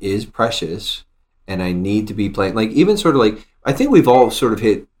time is precious, and I need to be playing. Like even sort of like I think we've all sort of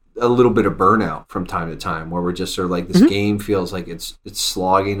hit a little bit of burnout from time to time, where we're just sort of like this game feels like it's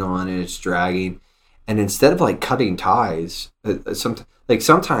slogging on and it's dragging, and instead of like cutting ties,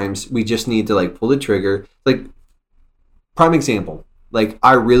 sometimes we just need to like pull the trigger, like. Prime example, like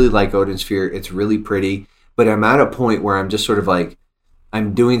I really like Odin Sphere. It's really pretty, but I'm at a point where I'm just sort of like,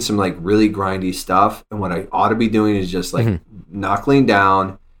 I'm doing some like really grindy stuff. And what I ought to be doing is just like knuckling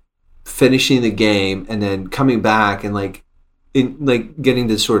down, finishing the game, and then coming back and like getting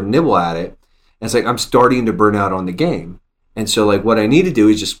to sort of nibble at it. And it's like, I'm starting to burn out on the game. And so like what I need to do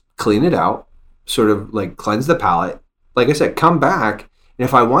is just clean it out, sort of like cleanse the palate. Like I said, come back. And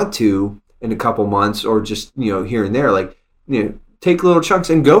if I want to in a couple months or just, here and there, like, take little chunks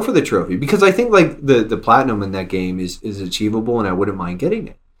and go for the trophy, because I think like the platinum in that game is achievable, and I wouldn't mind getting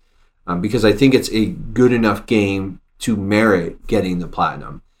it because I think it's a good enough game to merit getting the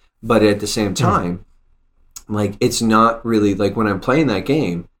platinum. But at the same time, like it's not really like when I'm playing that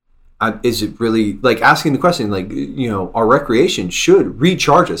game, is it really like asking the question like our recreation should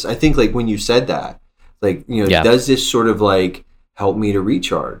recharge us? I think like when you said that, like does this sort of like help me to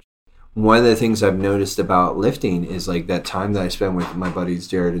recharge? One of the things I've noticed about lifting is like that time that I spend with my buddies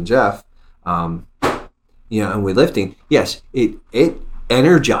Jared and Jeff, and with lifting, yes, it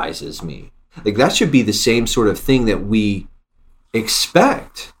energizes me. Like that should be the same sort of thing that we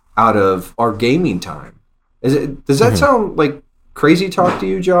expect out of our gaming time. Does that sound like crazy talk to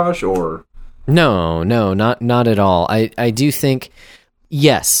you, Josh? Or no, not at all. I do think,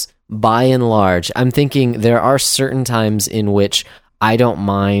 yes, by and large, I'm thinking there are certain times in which I don't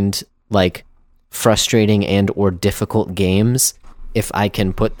mind like frustrating and or difficult games if I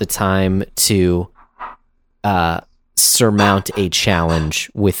can put the time to surmount a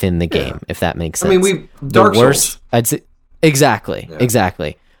challenge within the game, if that makes sense. I mean, Dark Souls. I'd say exactly.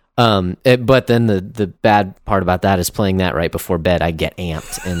 But then the bad part about that is playing that right before bed, I get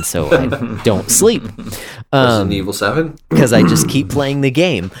amped, and so I don't sleep. Resident Evil 7? Because I just keep playing the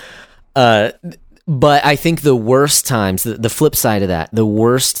game. But I think the worst times, the flip side of that, the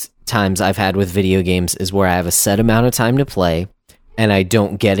worst times I've had with video games is where I have a set amount of time to play and I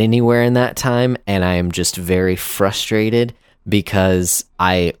don't get anywhere in that time, and I am just very frustrated because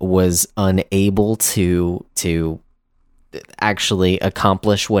I was unable to actually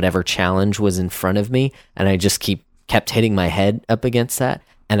accomplish whatever challenge was in front of me, and I just kept hitting my head up against that,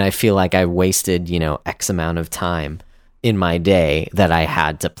 and I feel like I wasted X amount of time in my day that I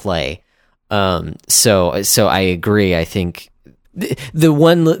had to play. So I agree. I think the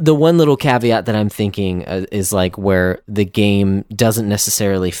one little caveat that I'm thinking is like where the game doesn't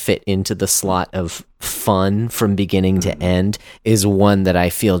necessarily fit into the slot of fun from beginning to end is one that I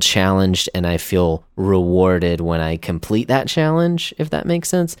feel challenged and I feel rewarded when I complete that challenge, if that makes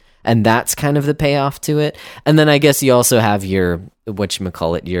sense. And that's kind of the payoff to it. And then I guess you also have your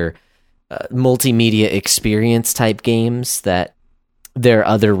your multimedia experience type games that there are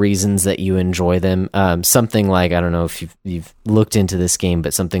other reasons that you enjoy them. Something like, I don't know if you've looked into this game,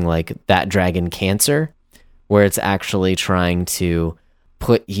 but something like That Dragon Cancer, where it's actually trying to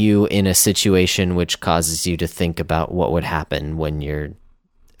put you in a situation which causes you to think about what would happen when you're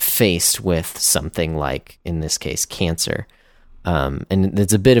faced with something like, in this case, cancer. And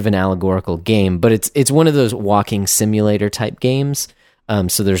it's a bit of an allegorical game, but it's one of those walking simulator type games.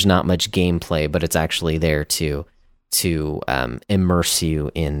 So there's not much gameplay, but it's actually there to immerse you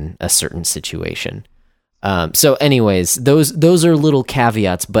in a certain situation. So anyways, those are little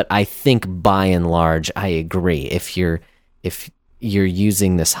caveats, but I think by and large, I agree. If you're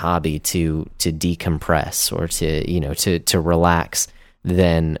using this hobby to decompress or to relax,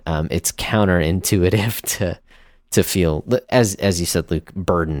 then it's counterintuitive to feel, as you said, Luke,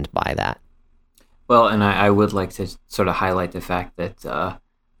 burdened by that. Well, and I would like to sort of highlight the fact that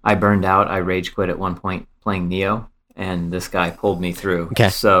I burned out. I rage quit at one point playing Neo, and this guy pulled me through. Okay.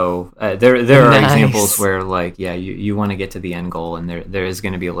 So there are examples where, like, yeah, you want to get to the end goal, and there is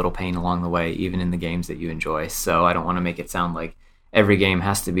going to be a little pain along the way, even in the games that you enjoy. So I don't want to make it sound like every game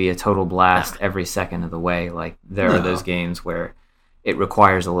has to be a total blast every second of the way. Like there are those games where it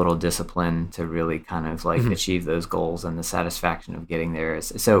requires a little discipline to really kind of like achieve those goals, and the satisfaction of getting there.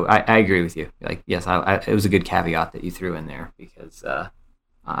 So I agree with you. Like, yes, it was a good caveat that you threw in there, because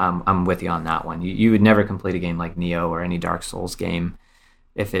I'm with you on that one. You would never complete a game like Neo or any Dark Souls game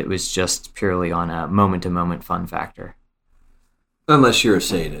if it was just purely on a moment-to-moment fun factor. Unless you're a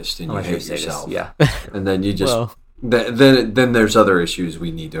sadist and you hate yourself. Yeah. And then you just... Then there's other issues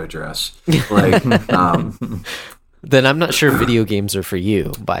we need to address. Like... Then I'm not sure video games are for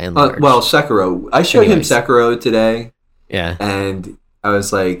you, by and large. Well, Sekiro. I showed him Sekiro today. Yeah. And I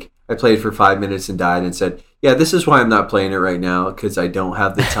was like, I played for 5 minutes and died and said, yeah, this is why I'm not playing it right now, because I don't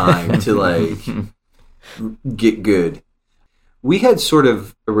have the time to, like, get good. We had sort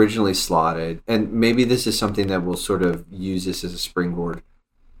of originally slotted, and maybe this is something that we'll sort of use this as a springboard,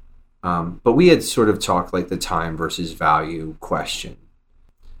 but we had sort of talked, like, the time versus value question.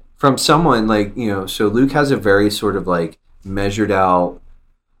 From someone like, so Luke has a very sort of like measured out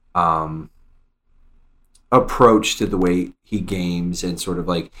approach to the way he games, and sort of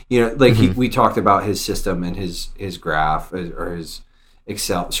like, we talked about his system and his graph or his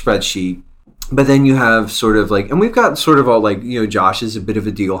Excel spreadsheet. But then you have sort of like, and we've got sort of all like, Josh is a bit of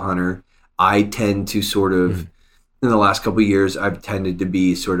a deal hunter. I tend to sort of, in the last couple of years, I've tended to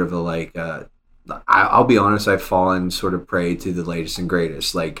be sort of a like, I'll be honest, I've fallen sort of prey to the latest and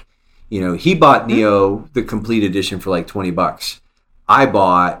greatest. Like, he bought Neo, the complete edition, for like $20. I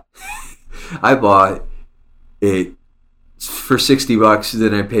bought it for $60.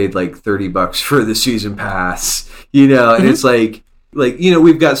 Then I paid like $30 for the season pass, and it's like,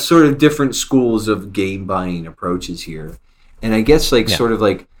 we've got sort of different schools of game buying approaches here. And I guess sort of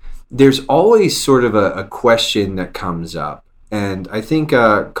like, there's always sort of a question that comes up. And I think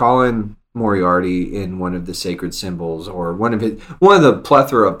Colin Moriarty, in one of the Sacred Symbols, or one of the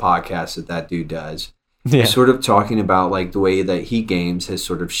plethora of podcasts that dude does, sort of talking about like the way that he games has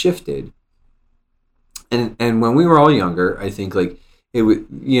sort of shifted. And when we were all younger, I think like it would,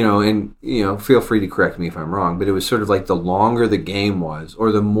 feel free to correct me if I'm wrong, but it was sort of like the longer the game was,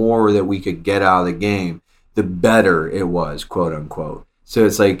 or the more that we could get out of the game, the better it was, quote unquote. So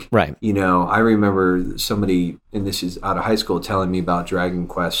it's like, right. I remember somebody, and this is out of high school, telling me about Dragon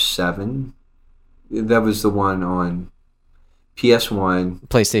Quest VII. That was the one on PS1.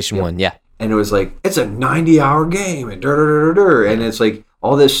 PlayStation 1, yeah. And it was like, it's a 90-hour game, and and it's like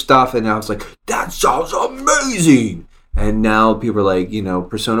all this stuff, and I was like, that sounds amazing. And now people are like,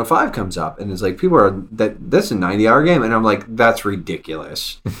 Persona 5 comes up, and it's like, people are, that's a 90-hour game, and I'm like, that's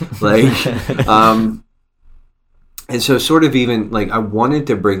ridiculous. And so sort of even, like, I wanted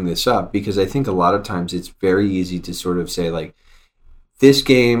to bring this up because I think a lot of times it's very easy to sort of say, like, this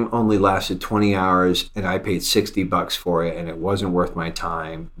game only lasted 20 hours and I paid $60 for it and it wasn't worth my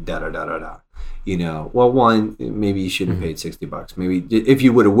time, da-da-da-da-da. Well, one, maybe you shouldn't have paid $60. Maybe if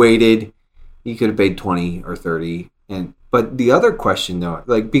you would have waited, you could have paid 20 or 30. But the other question, though,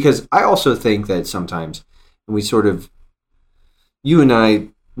 like, because I also think that sometimes we sort of, you and I,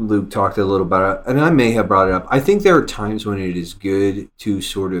 Luke, talked a little about it, and I may have brought it up. I think there are times when it is good to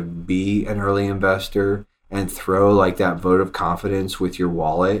sort of be an early investor and throw like that vote of confidence with your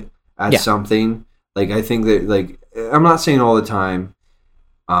wallet at something. Like, I think that, like, I'm not saying all the time.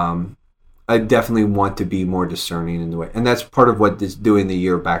 I definitely want to be more discerning in the way, and that's part of what this doing the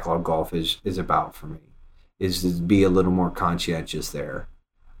year of backlog golf is about for me, is to be a little more conscientious there,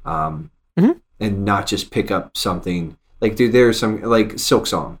 and not just pick up something. Like, dude, there's some, like, Silk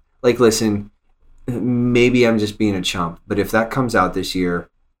Song. Like, listen, maybe I'm just being a chump, but if that comes out this year,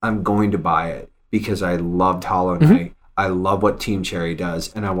 I'm going to buy it because I loved Hollow Knight. I love what Team Cherry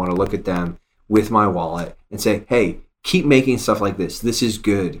does, and I want to look at them with my wallet and say, hey, keep making stuff like this. This is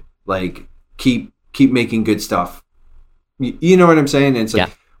good. Like, keep making good stuff. You know what I'm saying? And it's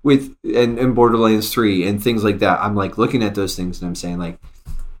like, with and Borderlands 3 and things like that, I'm, like, looking at those things and I'm saying, like,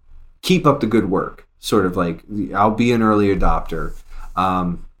 keep up the good work. Sort of like, I'll be an early adopter,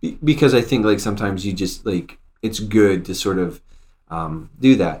 because I think, like, sometimes you just, like, it's good to sort of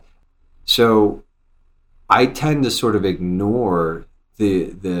do that. So I tend to sort of ignore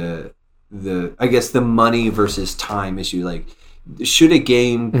the I guess the money versus time issue. Like, should a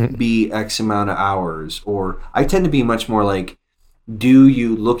game be X amount of hours? Or I tend to be much more like, do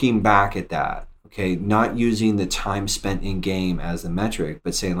you, looking back at that, okay, not using the time spent in game as the metric,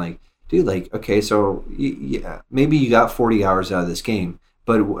 but saying, like, dude, like, okay, so yeah, maybe you got 40 hours out of this game,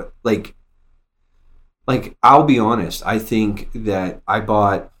 but like I'll be honest, I think that I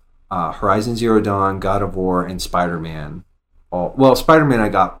bought Horizon Zero Dawn, God of War, and Spider-Man. Spider-Man I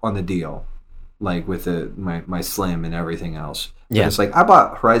got on the deal, like with my Slim and everything else. But Yeah. it's like I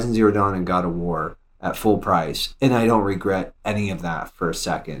bought Horizon Zero Dawn and God of War at full price, and I don't regret any of that for a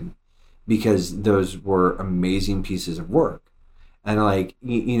second, because those were amazing pieces of work. And like,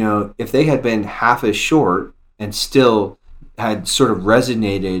 you know, if they had been half as short and still had sort of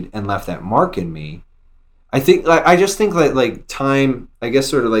resonated and left that mark in me, I just think like time, I guess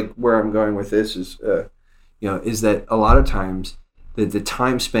sort of like where I'm going with this is, is that a lot of times that the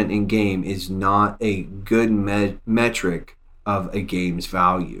time spent in game is not a good metric of a game's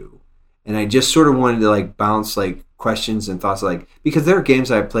value. And I just sort of wanted to like bounce like questions and thoughts, like, because there are games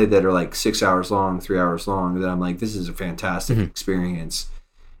I've played that are like 6 hours long, 3 hours long, that I'm like, this is a fantastic experience.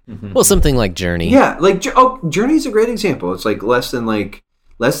 Mm-hmm. Well, something like Journey. Yeah, like Journey's a great example. It's like less than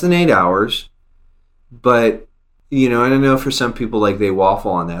 8 hours, but you know, I don't know, for some people like they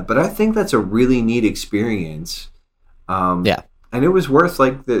waffle on that, but I think that's a really neat experience. Yeah. And it was worth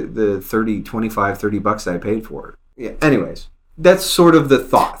like the $30 I paid for it. Yeah. Anyways, that's sort of the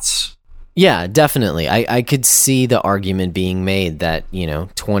thoughts. Yeah, definitely. I could see the argument being made that, you know,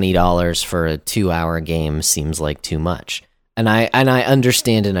 $20 for a 2-hour game seems like too much. And I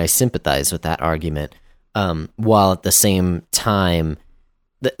understand and I sympathize with that argument. While at the same time,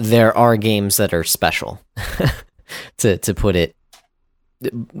 there are games that are special, to put it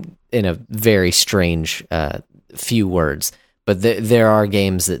in a very strange few words. But there are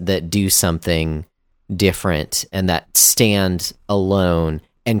games that do something different and that stand alone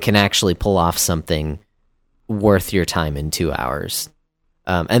and can actually pull off something worth your time in 2 hours.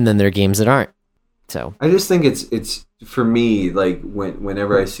 And then there are games that aren't. So I just think it's for me, like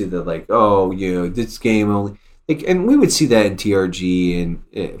whenever I see that, like, oh, you know, this game only, like, and we would see that in TRG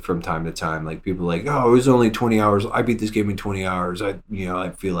and from time to time, like people like, oh, it was only 20 hours. I beat this game in 20 hours. I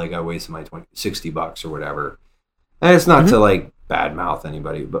feel like I wasted my $60 or whatever. And it's not to like badmouth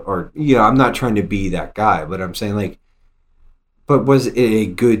anybody, but, or, you know, I'm not trying to be that guy, but I'm saying like, but was it a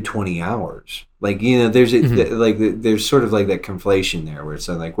good 20 hours? Like, you know, there's there's sort of like that conflation there where it's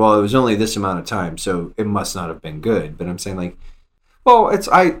like, well, it was only this amount of time, so it must not have been good. But I'm saying like, well, it's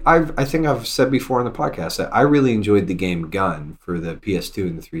I think I've said before in the podcast that I really enjoyed the game Gun for the PS2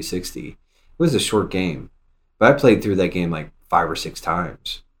 and the 360. It was a short game, but I played through that game like 5 or 6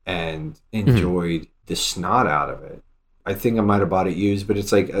 times and enjoyed the snot out of it. I think I might have bought it used, but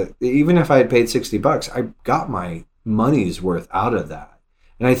it's like even if I had paid $60, I got my money's worth out of that.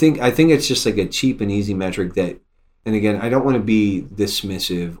 And I think it's just like a cheap and easy metric that, and again, I don't want to be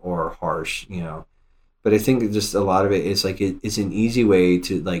dismissive or harsh, you know, but I think just a lot of it is like it's an easy way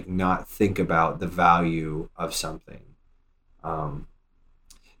to like not think about the value of something.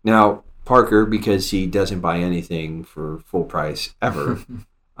 Now Parker, because he doesn't buy anything for full price ever,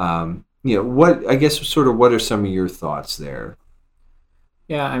 you know, what are some of your thoughts there?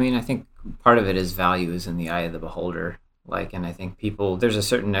 Yeah, I mean, I think part of it is value is in the eye of the beholder. Like, and I think there's a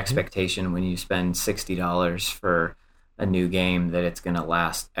certain expectation when you spend $60 for a new game that it's going to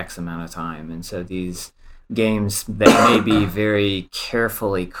last X amount of time. And so these games that may be very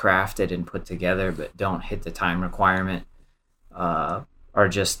carefully crafted and put together but don't hit the time requirement are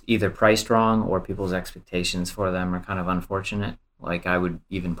just either priced wrong or people's expectations for them are kind of unfortunate. Like, I would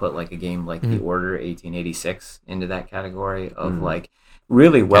even put like a game like The Order 1886 into that category of like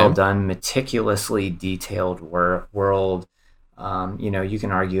really well done, meticulously detailed world. You know, you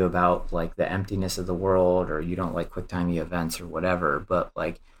can argue about like the emptiness of the world, or you don't like quick-timey events or whatever, but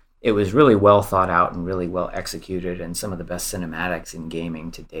like it was really well thought out and really well executed and some of the best cinematics in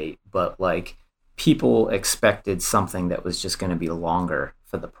gaming to date. But like people expected something that was just going to be longer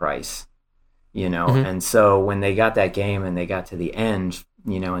for the price, you know? And so when they got that game and they got to the end,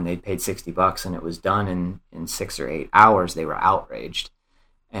 you know, and they paid $60 and it was done in 6 or 8 hours, they were outraged.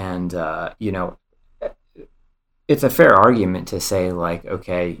 And, you know, it's a fair argument to say like,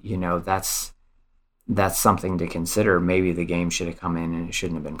 okay, you know, that's something to consider. Maybe the game should have come in and it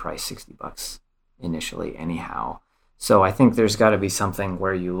shouldn't have been priced $60 initially anyhow. So I think there's got to be something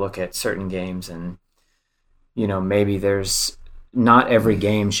where you look at certain games and, you know, maybe there's not every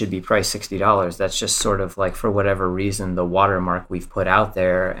game should be priced $60. That's just sort of like, for whatever reason, the watermark we've put out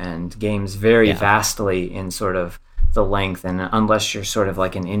there, and games vary vastly in sort of the length. And unless you're sort of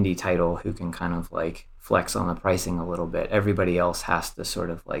like an indie title who can kind of like flex on the pricing a little bit, everybody else has to sort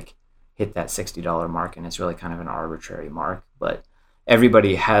of like hit that $60 mark, and it's really kind of an arbitrary mark. But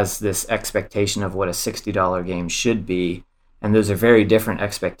everybody has this expectation of what a $60 game should be, and those are very different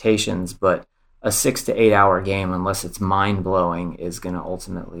expectations. But a 6 to 8 hour game, unless it's mind-blowing, is going to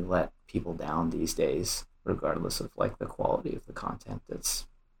ultimately let people down these days, regardless of like the quality of the content that's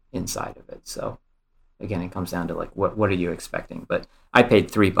inside of it. So again, it comes down to like what are you expecting? But I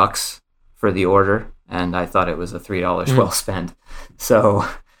paid $3 for the order, and I thought it was a $3 well spent. So,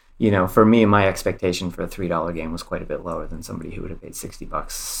 for me, my expectation for a $3 game was quite a bit lower than somebody who would have paid $60.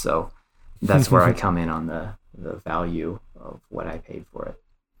 So that's where I come in on the value of what I paid for it.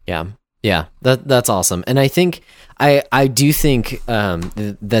 Yeah, that's awesome, and I think I do think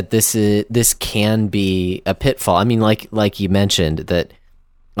that this can be a pitfall. I mean, like you mentioned, that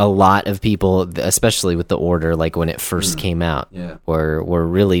a lot of people, especially with the order, like when it first came out, were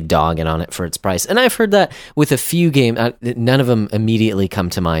really dogging on it for its price. And I've heard that with a few games, none of them immediately come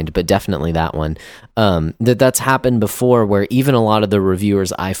to mind, but definitely that one. That's happened before, where even a lot of the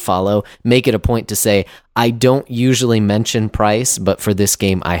reviewers I follow make it a point to say, I don't usually mention price, but for this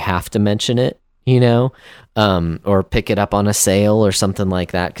game, I have to mention it, or pick it up on a sale or something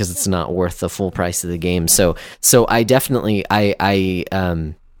like that, because it's not worth the full price of the game. So I definitely,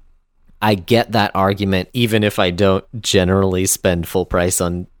 I get that argument, even if I don't generally spend full price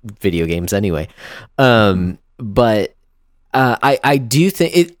on video games anyway. But I do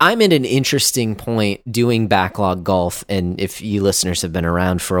think I'm at an interesting point doing backlog golf. And if you listeners have been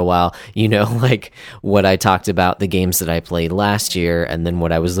around for a while, like what I talked about, the games that I played last year and then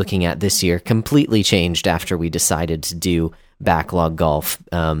what I was looking at this year completely changed after we decided to do backlog golf.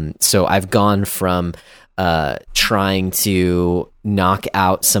 So I've gone from trying to knock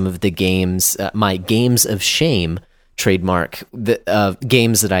out some of the games, my games of shame trademark, the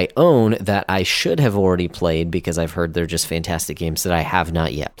games that I own that I should have already played because I've heard they're just fantastic games that I have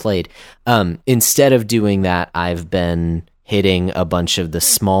not yet played. Instead of doing that, I've been hitting a bunch of the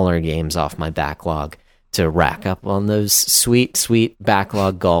smaller games off my backlog to rack up on those sweet, sweet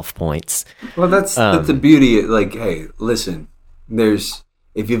backlog golf points. Well, that's the beauty. Like, hey, listen,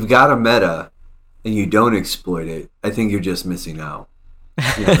 if you've got a meta and you don't exploit it, I think you're just missing out.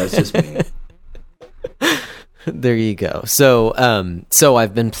 That's just me. There you go. So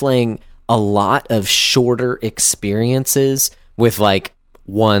I've been playing a lot of shorter experiences with like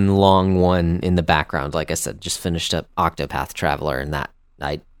one long one in the background. Like I said, just finished up Octopath Traveler, and that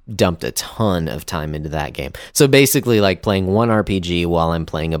I dumped a ton of time into that game. So basically like playing one RPG while I'm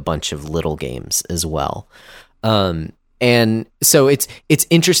playing a bunch of little games as well. And so it's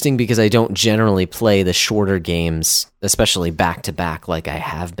interesting because I don't generally play the shorter games, especially back to back, like I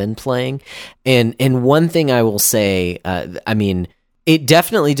have been playing. And one thing I will say, I mean, it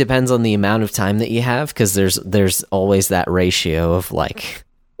definitely depends on the amount of time that you have, because there's always that ratio of like,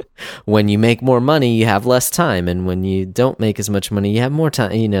 when you make more money, you have less time, and when you don't make as much money, you have more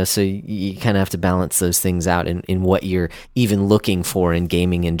time. So you kind of have to balance those things out in what you're even looking for in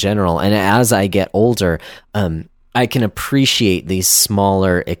gaming in general. And as I get older, I can appreciate these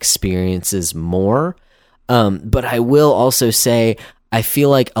smaller experiences more. But I will also say, I feel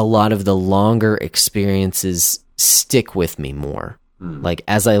like a lot of the longer experiences stick with me more. Like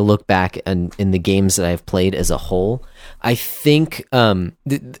as I look back in the games that I've played as a whole, I think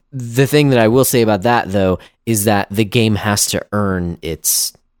the thing that I will say about that, though, is that the game has to earn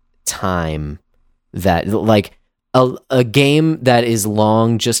its time. That like a game that is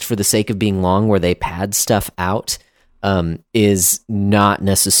long just for the sake of being long, where they pad stuff out, is not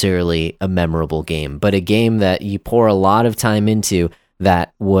necessarily a memorable game. But a game that you pour a lot of time into,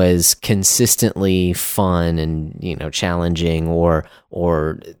 that was consistently fun and challenging, or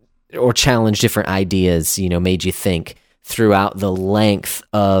challenge different ideas, made you think throughout the length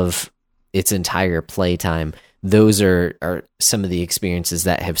of its entire playtime. Those are some of the experiences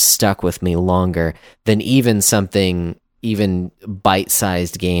that have stuck with me longer than even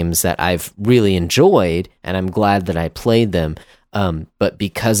bite-sized games that I've really enjoyed, and I'm glad that I played them. But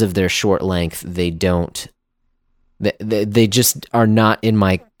because of their short length, they just are not in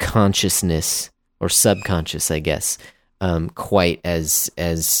my consciousness, or subconscious, I guess, quite as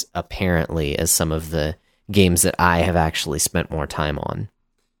apparently as some of the games that I have actually spent more time on.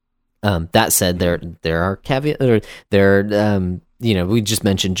 That said, there are caveats. We just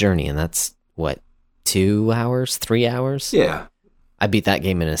mentioned Journey, and that's what, 2 hours, 3 hours? Yeah, I beat that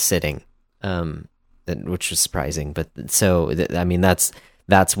game in a sitting, which was surprising. But so I mean, that's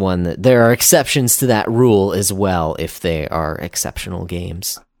one that there are exceptions to that rule as well, if they are exceptional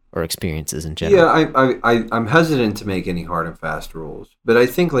games or experiences in general. Yeah, I'm hesitant to make any hard and fast rules, but I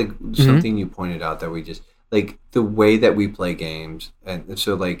think like something you pointed out that we just like the way that we play games, and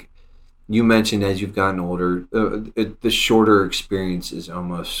so like you mentioned, as you've gotten older, the shorter experience is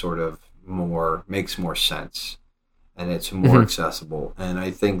almost sort of makes more sense, and it's more accessible. And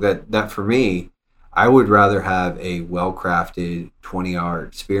I think that for me, I would rather have a well-crafted 20-hour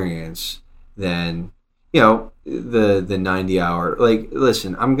experience than the 90-hour. Like,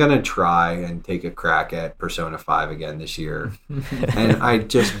 listen, I'm gonna try and take a crack at Persona 5 again this year, and I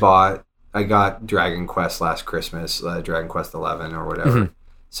just bought I got Dragon Quest last Christmas, Dragon Quest 11 or whatever.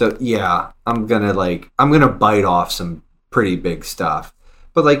 So yeah, I'm gonna bite off some pretty big stuff.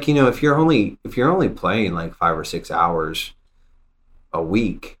 But like, you know, if you're only playing like 5 or 6 hours a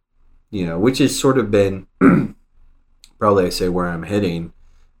week, you know, which has sort of been probably I say where I'm hitting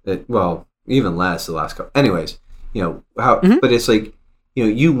it, well, even less the last couple. Anyways, you know, but it's like, you know,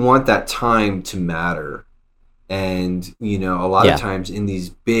 you want that time to matter. And, you know, a lot of times in these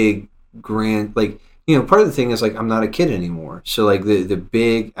big grand, like, you know, part of the thing is like I'm not a kid anymore. So like the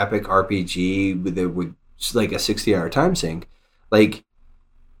big epic RPG that would like a 60-hour time sink, like,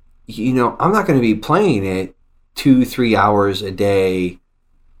 you know, I'm not going to be playing it 2-3 hours a day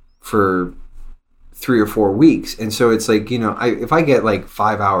for 3 or 4 weeks. And so it's like, you know, if I get like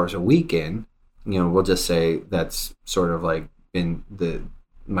 5 hours a week in, you know, we'll just say that's sort of like been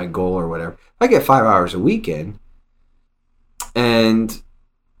my goal or whatever. If I get 5 hours a week in, and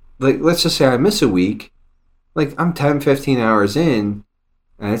like, let's just say I miss a week, like I'm 10-15 hours in,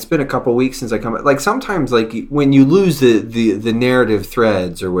 and it's been a couple weeks since I come back. Like sometimes, like when you lose the narrative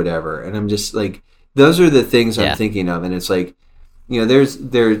threads or whatever, and I'm just like, those are the things I'm thinking of, and it's like, you know,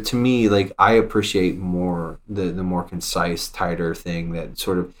 to me, like I appreciate more the more concise, tighter thing that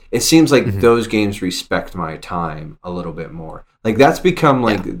sort of, it seems like those games respect my time a little bit more. Like that's become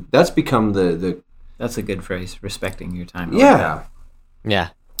the that's a good phrase, respecting your time. Yeah. Yeah.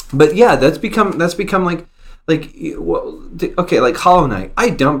 But yeah, that's become like well, okay, like Hollow Knight, I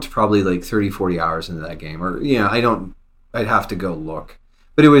dumped probably like 30-40 hours into that game, or you know, I'd have to go look,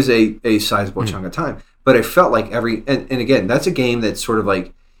 but it was a sizable chunk of time. But I felt like and again, that's a game that's sort of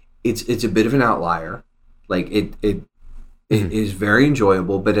like it's a bit of an outlier. Like it is very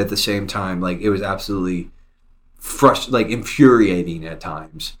enjoyable, but at the same time, like it was absolutely like infuriating at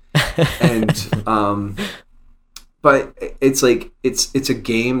times. And but it's like it's a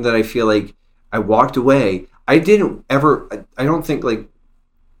game that I feel like I walked away. I don't think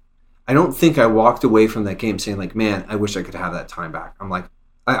I walked away from that game saying like, man, I wish I could have that time back. I'm like,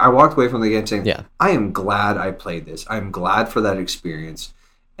 I walked away from the game saying, I am glad I played this. I'm glad for that experience.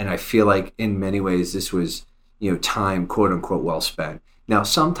 And I feel like in many ways this was, you know, time, quote unquote, well spent. Now,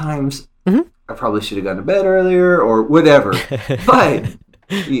 sometimes I probably should have gone to bed earlier or whatever, but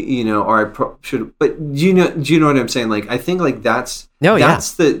you know, or I should, but do you know what I'm saying? Like, I think like that's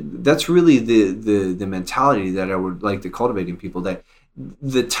really the mentality that I would like to cultivate in people, that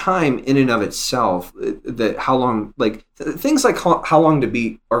the time in and of itself, that how long, like things like how long to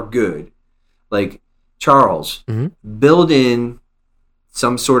beat are good. Like Charles, build in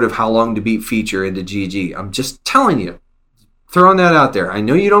some sort of how long to beat feature into GG. I'm just telling you, throwing that out there. I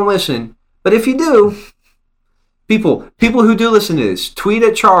know you don't listen, but if you do, people who do listen to this, tweet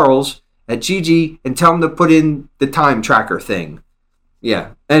at Charles at GG and tell him to put in the time tracker thing.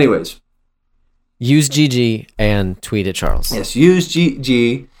 Yeah. Anyways. Use GG and tweet at Charles. Yes, use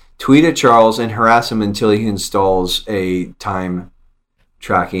GG, tweet at Charles, and harass him until he installs a time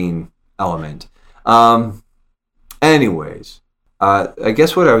tracking element. Anyways, I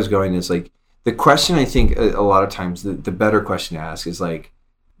guess what I was going is like, the question I think a lot of times, the better question to ask is like,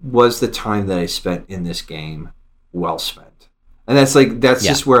 was the time that I spent in this game well spent? And that's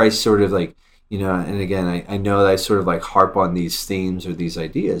just where I sort of like, you know, and again, I know that I sort of like harp on these themes or these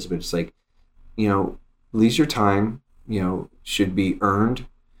ideas, but it's like, you know, leisure time, you know, should be earned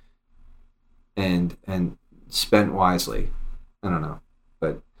and spent wisely. I don't know,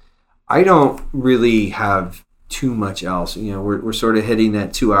 but I don't really have too much else. You know, we're sort of hitting that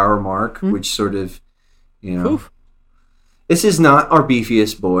 2-hour mark, which sort of, you know, Oof. This is not our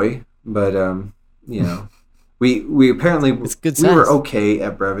beefiest boy, but you know, we apparently we were okay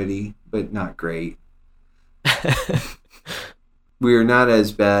at brevity, but not great. We are not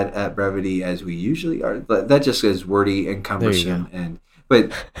as bad at brevity as we usually are. That just is wordy and cumbersome.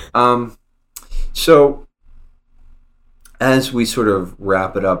 So as we sort of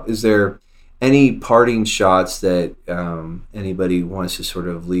wrap it up, is there any parting shots that anybody wants to sort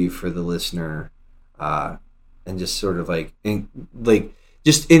of leave for the listener, and just sort of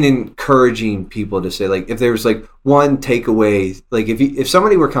just in encouraging people to say, like, if there was like one takeaway, like if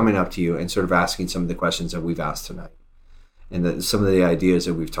somebody were coming up to you and sort of asking some of the questions that we've asked tonight, and some of the ideas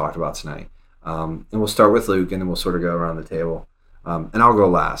that we've talked about tonight. And we'll start with Luke, and then we'll sort of go around the table. And I'll go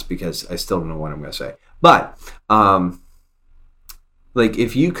last because I still don't know what I'm going to say. But, like,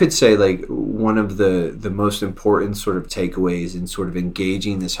 if you could say, like, one of the most important sort of takeaways in sort of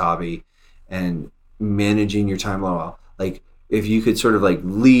engaging this hobby and managing your time well, like, if you could sort of, like,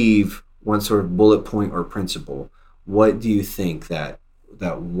 leave one sort of bullet point or principle, what do you think that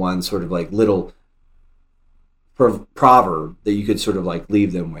one sort of, like, little proverb that you could sort of like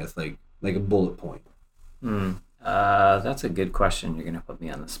leave them with, like like a bullet point? That's a good question. You're going to put me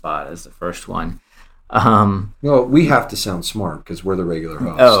on the spot as the first one. Well, we have to sound smart because we're the regular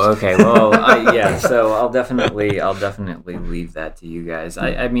host. Oh, okay. Well, yeah. So I'll definitely leave that to you guys.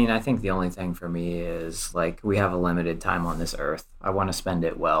 I mean, I think the only thing for me is like we have a limited time on this earth. I want to spend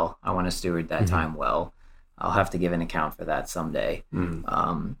it well. I want to steward that time well. I'll have to give an account for that someday.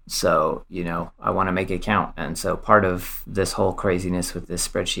 So, I want to make it count. And so part of this whole craziness with this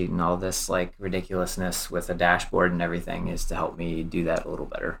spreadsheet and all this like ridiculousness with a dashboard and everything is to help me do that a little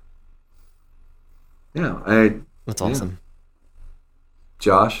better. Yeah, that's awesome.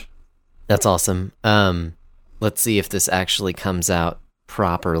 Josh? That's awesome. Let's see if this actually comes out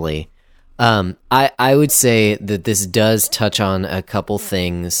properly. I would say that this does touch on a couple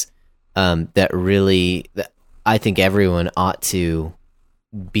things that really I think everyone ought to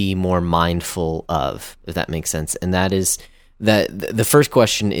be more mindful of, if that makes sense. And that is that the first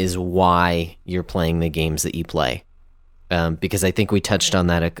question is why you're playing the games that you play. Because I think we touched on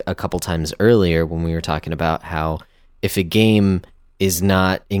that a couple times earlier when we were talking about how if a game is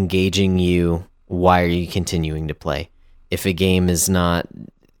not engaging you, why are you continuing to play? If a game is not,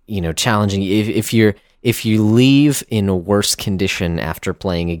 challenging you, if you leave in a worse condition after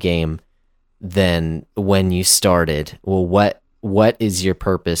playing a game than when you started, well, what is your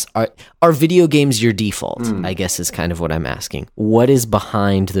purpose? Are video games your default? I guess is kind of what I'm asking. What is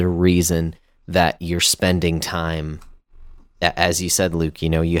behind the reason that you're spending time? As you said, Luke,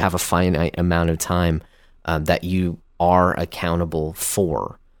 you have a finite amount of time that you are accountable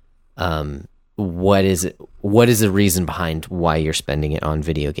for. What is it? What is the reason behind why you're spending it on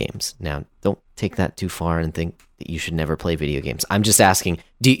video games? Now, don't take that too far and think that you should never play video games. I'm just asking,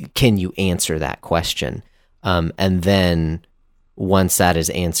 can you answer that question? And then once that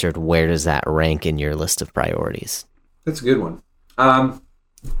is answered, where does that rank in your list of priorities? That's a good one.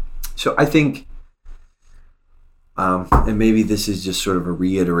 So I think, and maybe this is just sort of a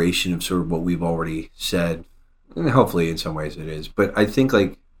reiteration of sort of what we've already said, and hopefully in some ways it is, but I think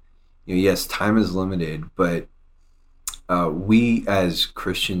yes, time is limited, but we as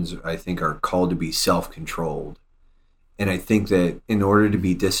Christians, I think, are called to be self-controlled. And I think that in order to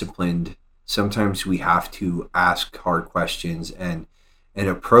be disciplined, sometimes we have to ask hard questions and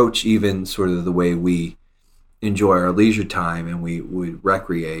approach even sort of the way we enjoy our leisure time and we would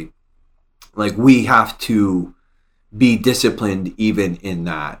recreate. Like we have to be disciplined even in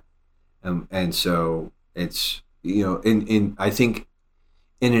that. And so it's, I think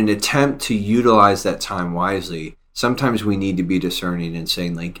in an attempt to utilize that time wisely, sometimes we need to be discerning and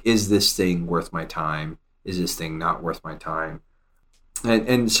saying, like, is this thing worth my time? Is this thing not worth my time?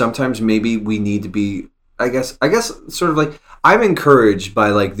 And sometimes maybe we need to be, I guess sort of like, I'm encouraged by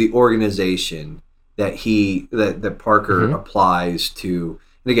like the organization that Parker applies to.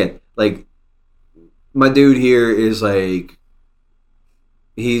 And again, like my dude here is like,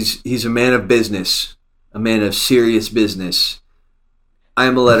 he's a man of business, a man of serious business.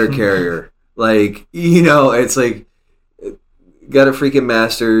 I'm a letter carrier. Like, it's like, got a freaking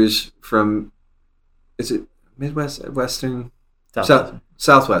master's from, is it Midwest, Western?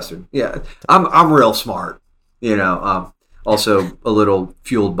 Southwestern. Yeah. I'm real smart, also a little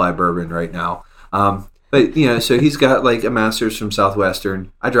fueled by bourbon right now. But, so he's got like a master's from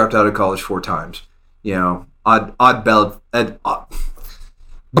Southwestern. I dropped out of college 4 times, odd belt.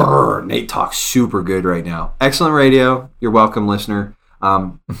 Nate talks super good right now. Excellent radio. You're welcome, listener.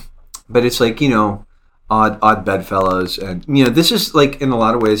 But it's like, odd bedfellows. And, this is like, in a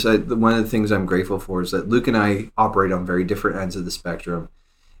lot of ways, one of the things I'm grateful for is that Luke and I operate on very different ends of the spectrum.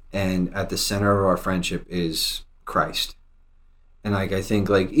 And at the center of our friendship is Christ. And like, I think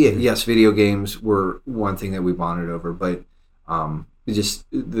like, yes, video games were one thing that we bonded over, but just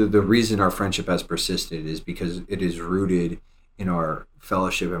the reason our friendship has persisted is because it is rooted in our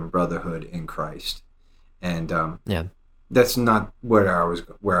fellowship and brotherhood in Christ. And that's not where I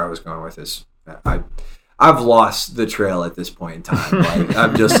was going with this. I've lost the trail at this point in time. Like,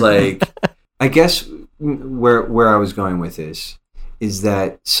 I'm just like, I guess where I was going with this is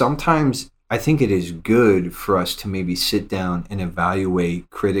that sometimes I think it is good for us to maybe sit down and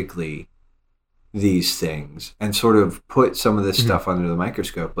evaluate critically these things and sort of put some of this stuff under the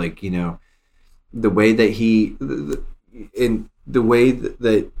microscope. Like, the way that the way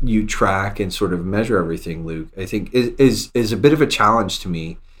that you track and sort of measure everything, Luke, I think is a bit of a challenge to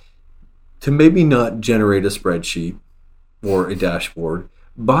me to maybe not generate a spreadsheet or a dashboard,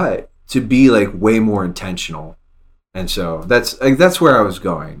 but to be like way more intentional. And so that's where I was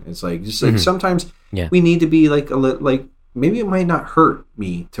going. It's like, just like sometimes we need to be like like maybe it might not hurt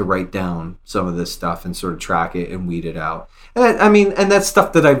me to write down some of this stuff and sort of track it and weed it out. And and that's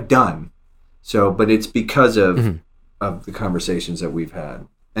stuff that I've done. So, but it's because of the conversations that we've had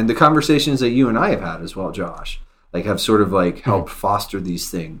and the conversations that you and I have had as well, Josh, like have sort of like helped foster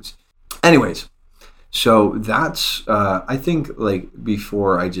these things. Anyways, so that's, I think like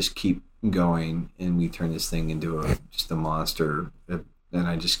before I just keep going and we turn this thing into just a monster and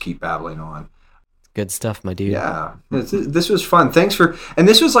I just keep babbling on. Good stuff, my dude. Yeah, this was fun. Thanks for, and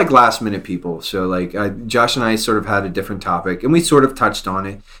this was like last minute, people. So like Josh and I sort of had a different topic, and we sort of touched on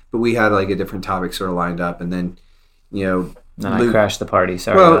it, but we had like a different topic sort of lined up, and then Then I crashed the party.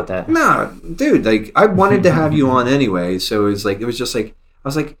 Sorry about that. No, dude, like I wanted to have you on anyway, so it was just like I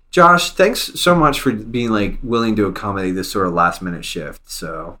was like, Josh, thanks so much for being like willing to accommodate this sort of last minute shift.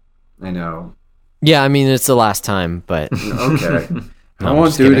 So I know. Yeah, I mean it's the last time, but okay. I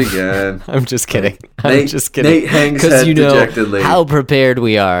won't do it again. I'm just kidding. Nate hangs head dejectedly. How prepared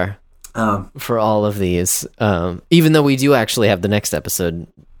we are for all of these. Even though we do actually have the next episode,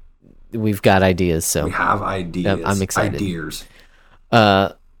 we've got ideas. So we have ideas. I'm excited. Ideas.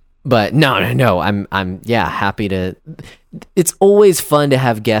 But no. I'm happy to. It's always fun to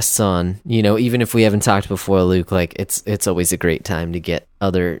have guests on. Even if we haven't talked before, Luke. Like it's always a great time to get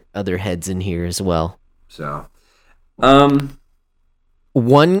other heads in here as well. So,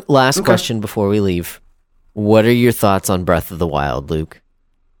 one last question before we leave. What are your thoughts on Breath of the Wild, Luke?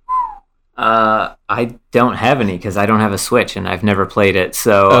 I don't have any because I don't have a Switch and I've never played it.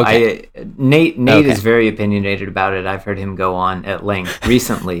 So Nate is very opinionated about it. I've heard him go on at length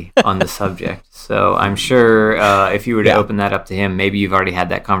recently on the subject. So I'm sure if you were to open that up to him, maybe you've already had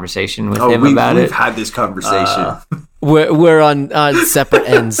that conversation with him about it. We've had this conversation. We're on separate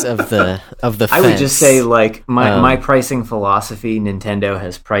ends of the fence. I would just say, like, my pricing philosophy, Nintendo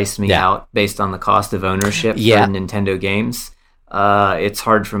has priced me out based on the cost of ownership for Nintendo games. It's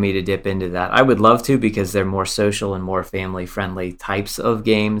hard for me to dip into that. I would love to because they're more social and more family-friendly types of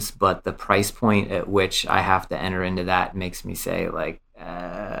games, but the price point at which I have to enter into that makes me say, like,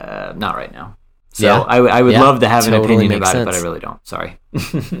 not right now. So I would love to have an opinion about it, but I really don't. Sorry.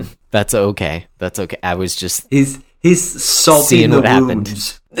 That's okay. I was just... He's salting the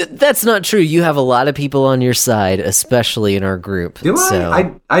wounds. That's not true. You have a lot of people on your side, especially in our group. Do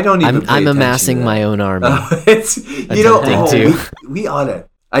I? I don't even. I'm amassing my own army. We ought to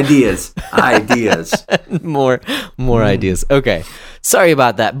ideas. more ideas. Okay, sorry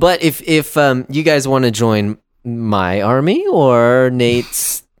about that. But if you guys want to join my army or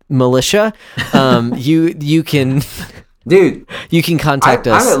Nate's militia, you can, dude. You can contact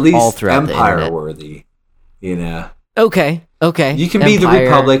us. I'm at least all throughout Empire the internet. worthy. Okay. You can be the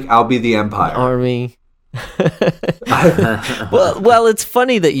Republic, I'll be the Empire. Army. well, it's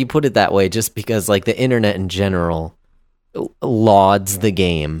funny that you put it that way, just because like the internet in general lauds the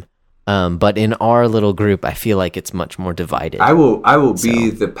game. But in our little group, I feel like it's much more divided. I will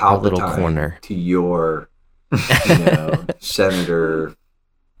be the Palpatine little corner to your Senator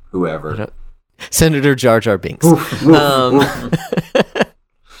whoever. Senator Jar Jar Binks.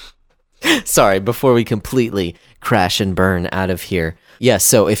 Sorry, before we completely crash and burn out of here. Yes,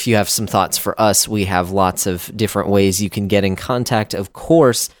 so if you have some thoughts for us, we have lots of different ways you can get in contact. Of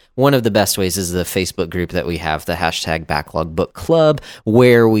course, one of the best ways is the Facebook group that we have, the hashtag Backlog Book Club,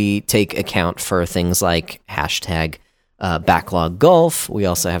 where we take account for things like hashtag Backlog Golf. We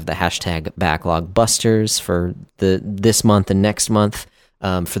also have the hashtag Backlog Busters for this month and next month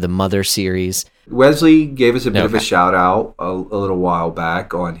for the Mother series. Wesley gave us a bit of a shout out a little while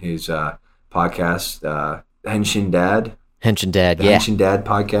back on his podcast, Henshin Dad. Henshin Dad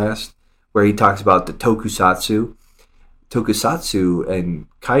podcast, where he talks about the tokusatsu and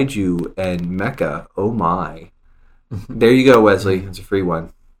kaiju and mecha. Oh my. There you go, Wesley. It's a free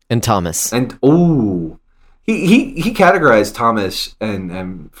one. And Thomas. And he categorized Thomas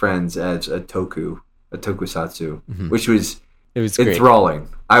and friends as a tokusatsu, which was enthralling.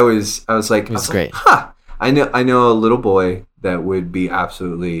 Great. I was like, it was great. Like, I know a little boy that would be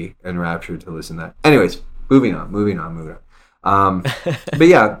absolutely enraptured to listen to that. Anyways, moving on. But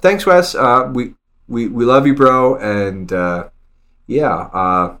yeah, thanks, Wes. We love you, bro. And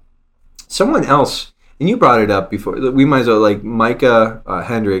someone else, and you brought it up before. We might as well, like Micah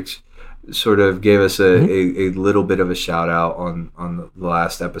Hendricks sort of gave us a little bit of a shout out on the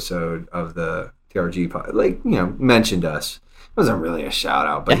last episode of the TRG pod, mentioned us. It wasn't really a shout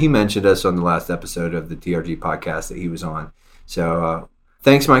out, but he mentioned us on the last episode of the TRG podcast that he was on. So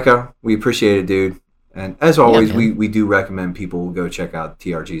thanks, Micah. We appreciate it, dude. And as always, we do recommend people go check out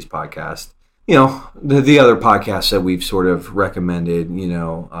TRG's podcast. The other podcasts that we've sort of recommended,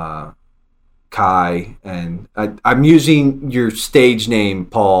 Kai, and I'm using your stage name,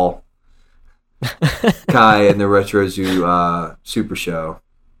 Paul. Kai and the Retro Zoo Super Show.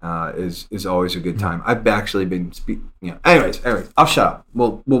 is always a good time. I've actually been Anyways, I'll shut up.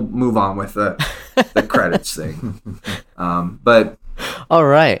 We'll move on with the credits thing. But all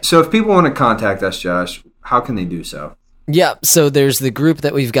right. So if people want to contact us, Josh, how can they do so? Yeah, so there's the group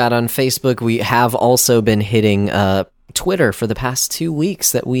that we've got on Facebook. We have also been hitting Twitter for the past 2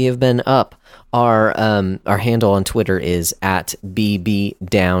 weeks that we have been up. Our handle on Twitter is at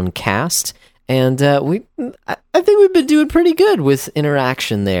 @BBDownCast, and I think we've been doing pretty good with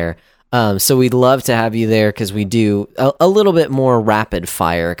interaction there. So we'd love to have you there because we do a little bit more rapid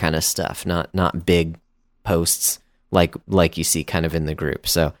fire kind of stuff, not big posts like you see kind of in the group.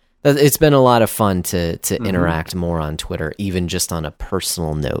 So it's been a lot of fun to interact more on Twitter, even just on a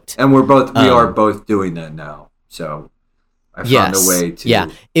personal note. And we are both doing that now. So I found a way to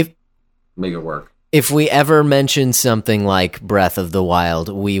make it work. If we ever mention something like Breath of the Wild,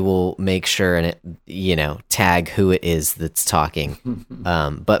 we will make sure and tag who it is that's talking.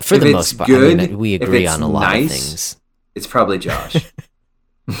 But for the most part, we agree on a lot of things. It's probably Josh.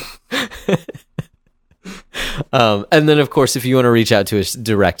 And then, of course, if you want to reach out to us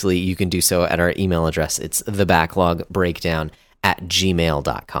directly, you can do so at our email address. It's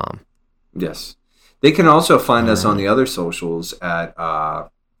thebacklogbreakdown@gmail.com. Yes. They can also find us on the other socials at, I'm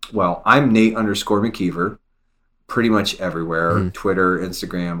Nate_McKeever, pretty much everywhere. Twitter,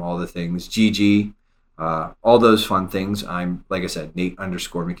 Instagram, all the things. GG, all those fun things. I'm, like I said,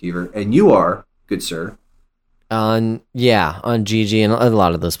 Nate_McKeever. And you are, good sir. On GG and a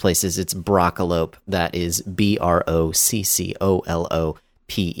lot of those places, it's Broccolope. That is BROCCOLOPE.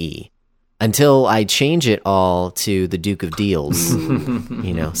 Until I change it all to the Duke of Deals,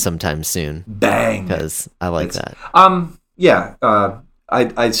 sometime soon. Bang! Because I like that.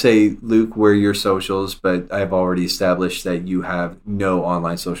 I'd say, Luke, we're your socials, but I've already established that you have no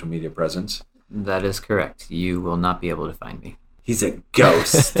online social media presence. That is correct. You will not be able to find me. He's a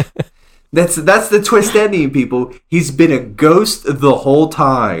ghost. That's the twist ending, people. He's been a ghost the whole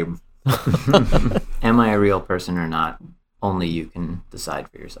time. Am I a real person or not? Only you can decide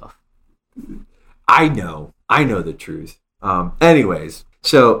for yourself. I know the truth. Anyways,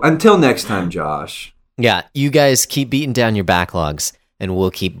 so until next time, Josh. Yeah, you guys keep beating down your backlogs, and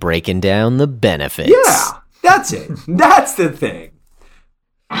we'll keep breaking down the benefits. Yeah, that's it. That's the thing.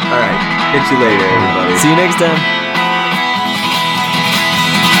 All right, catch you later, everybody. See you next time.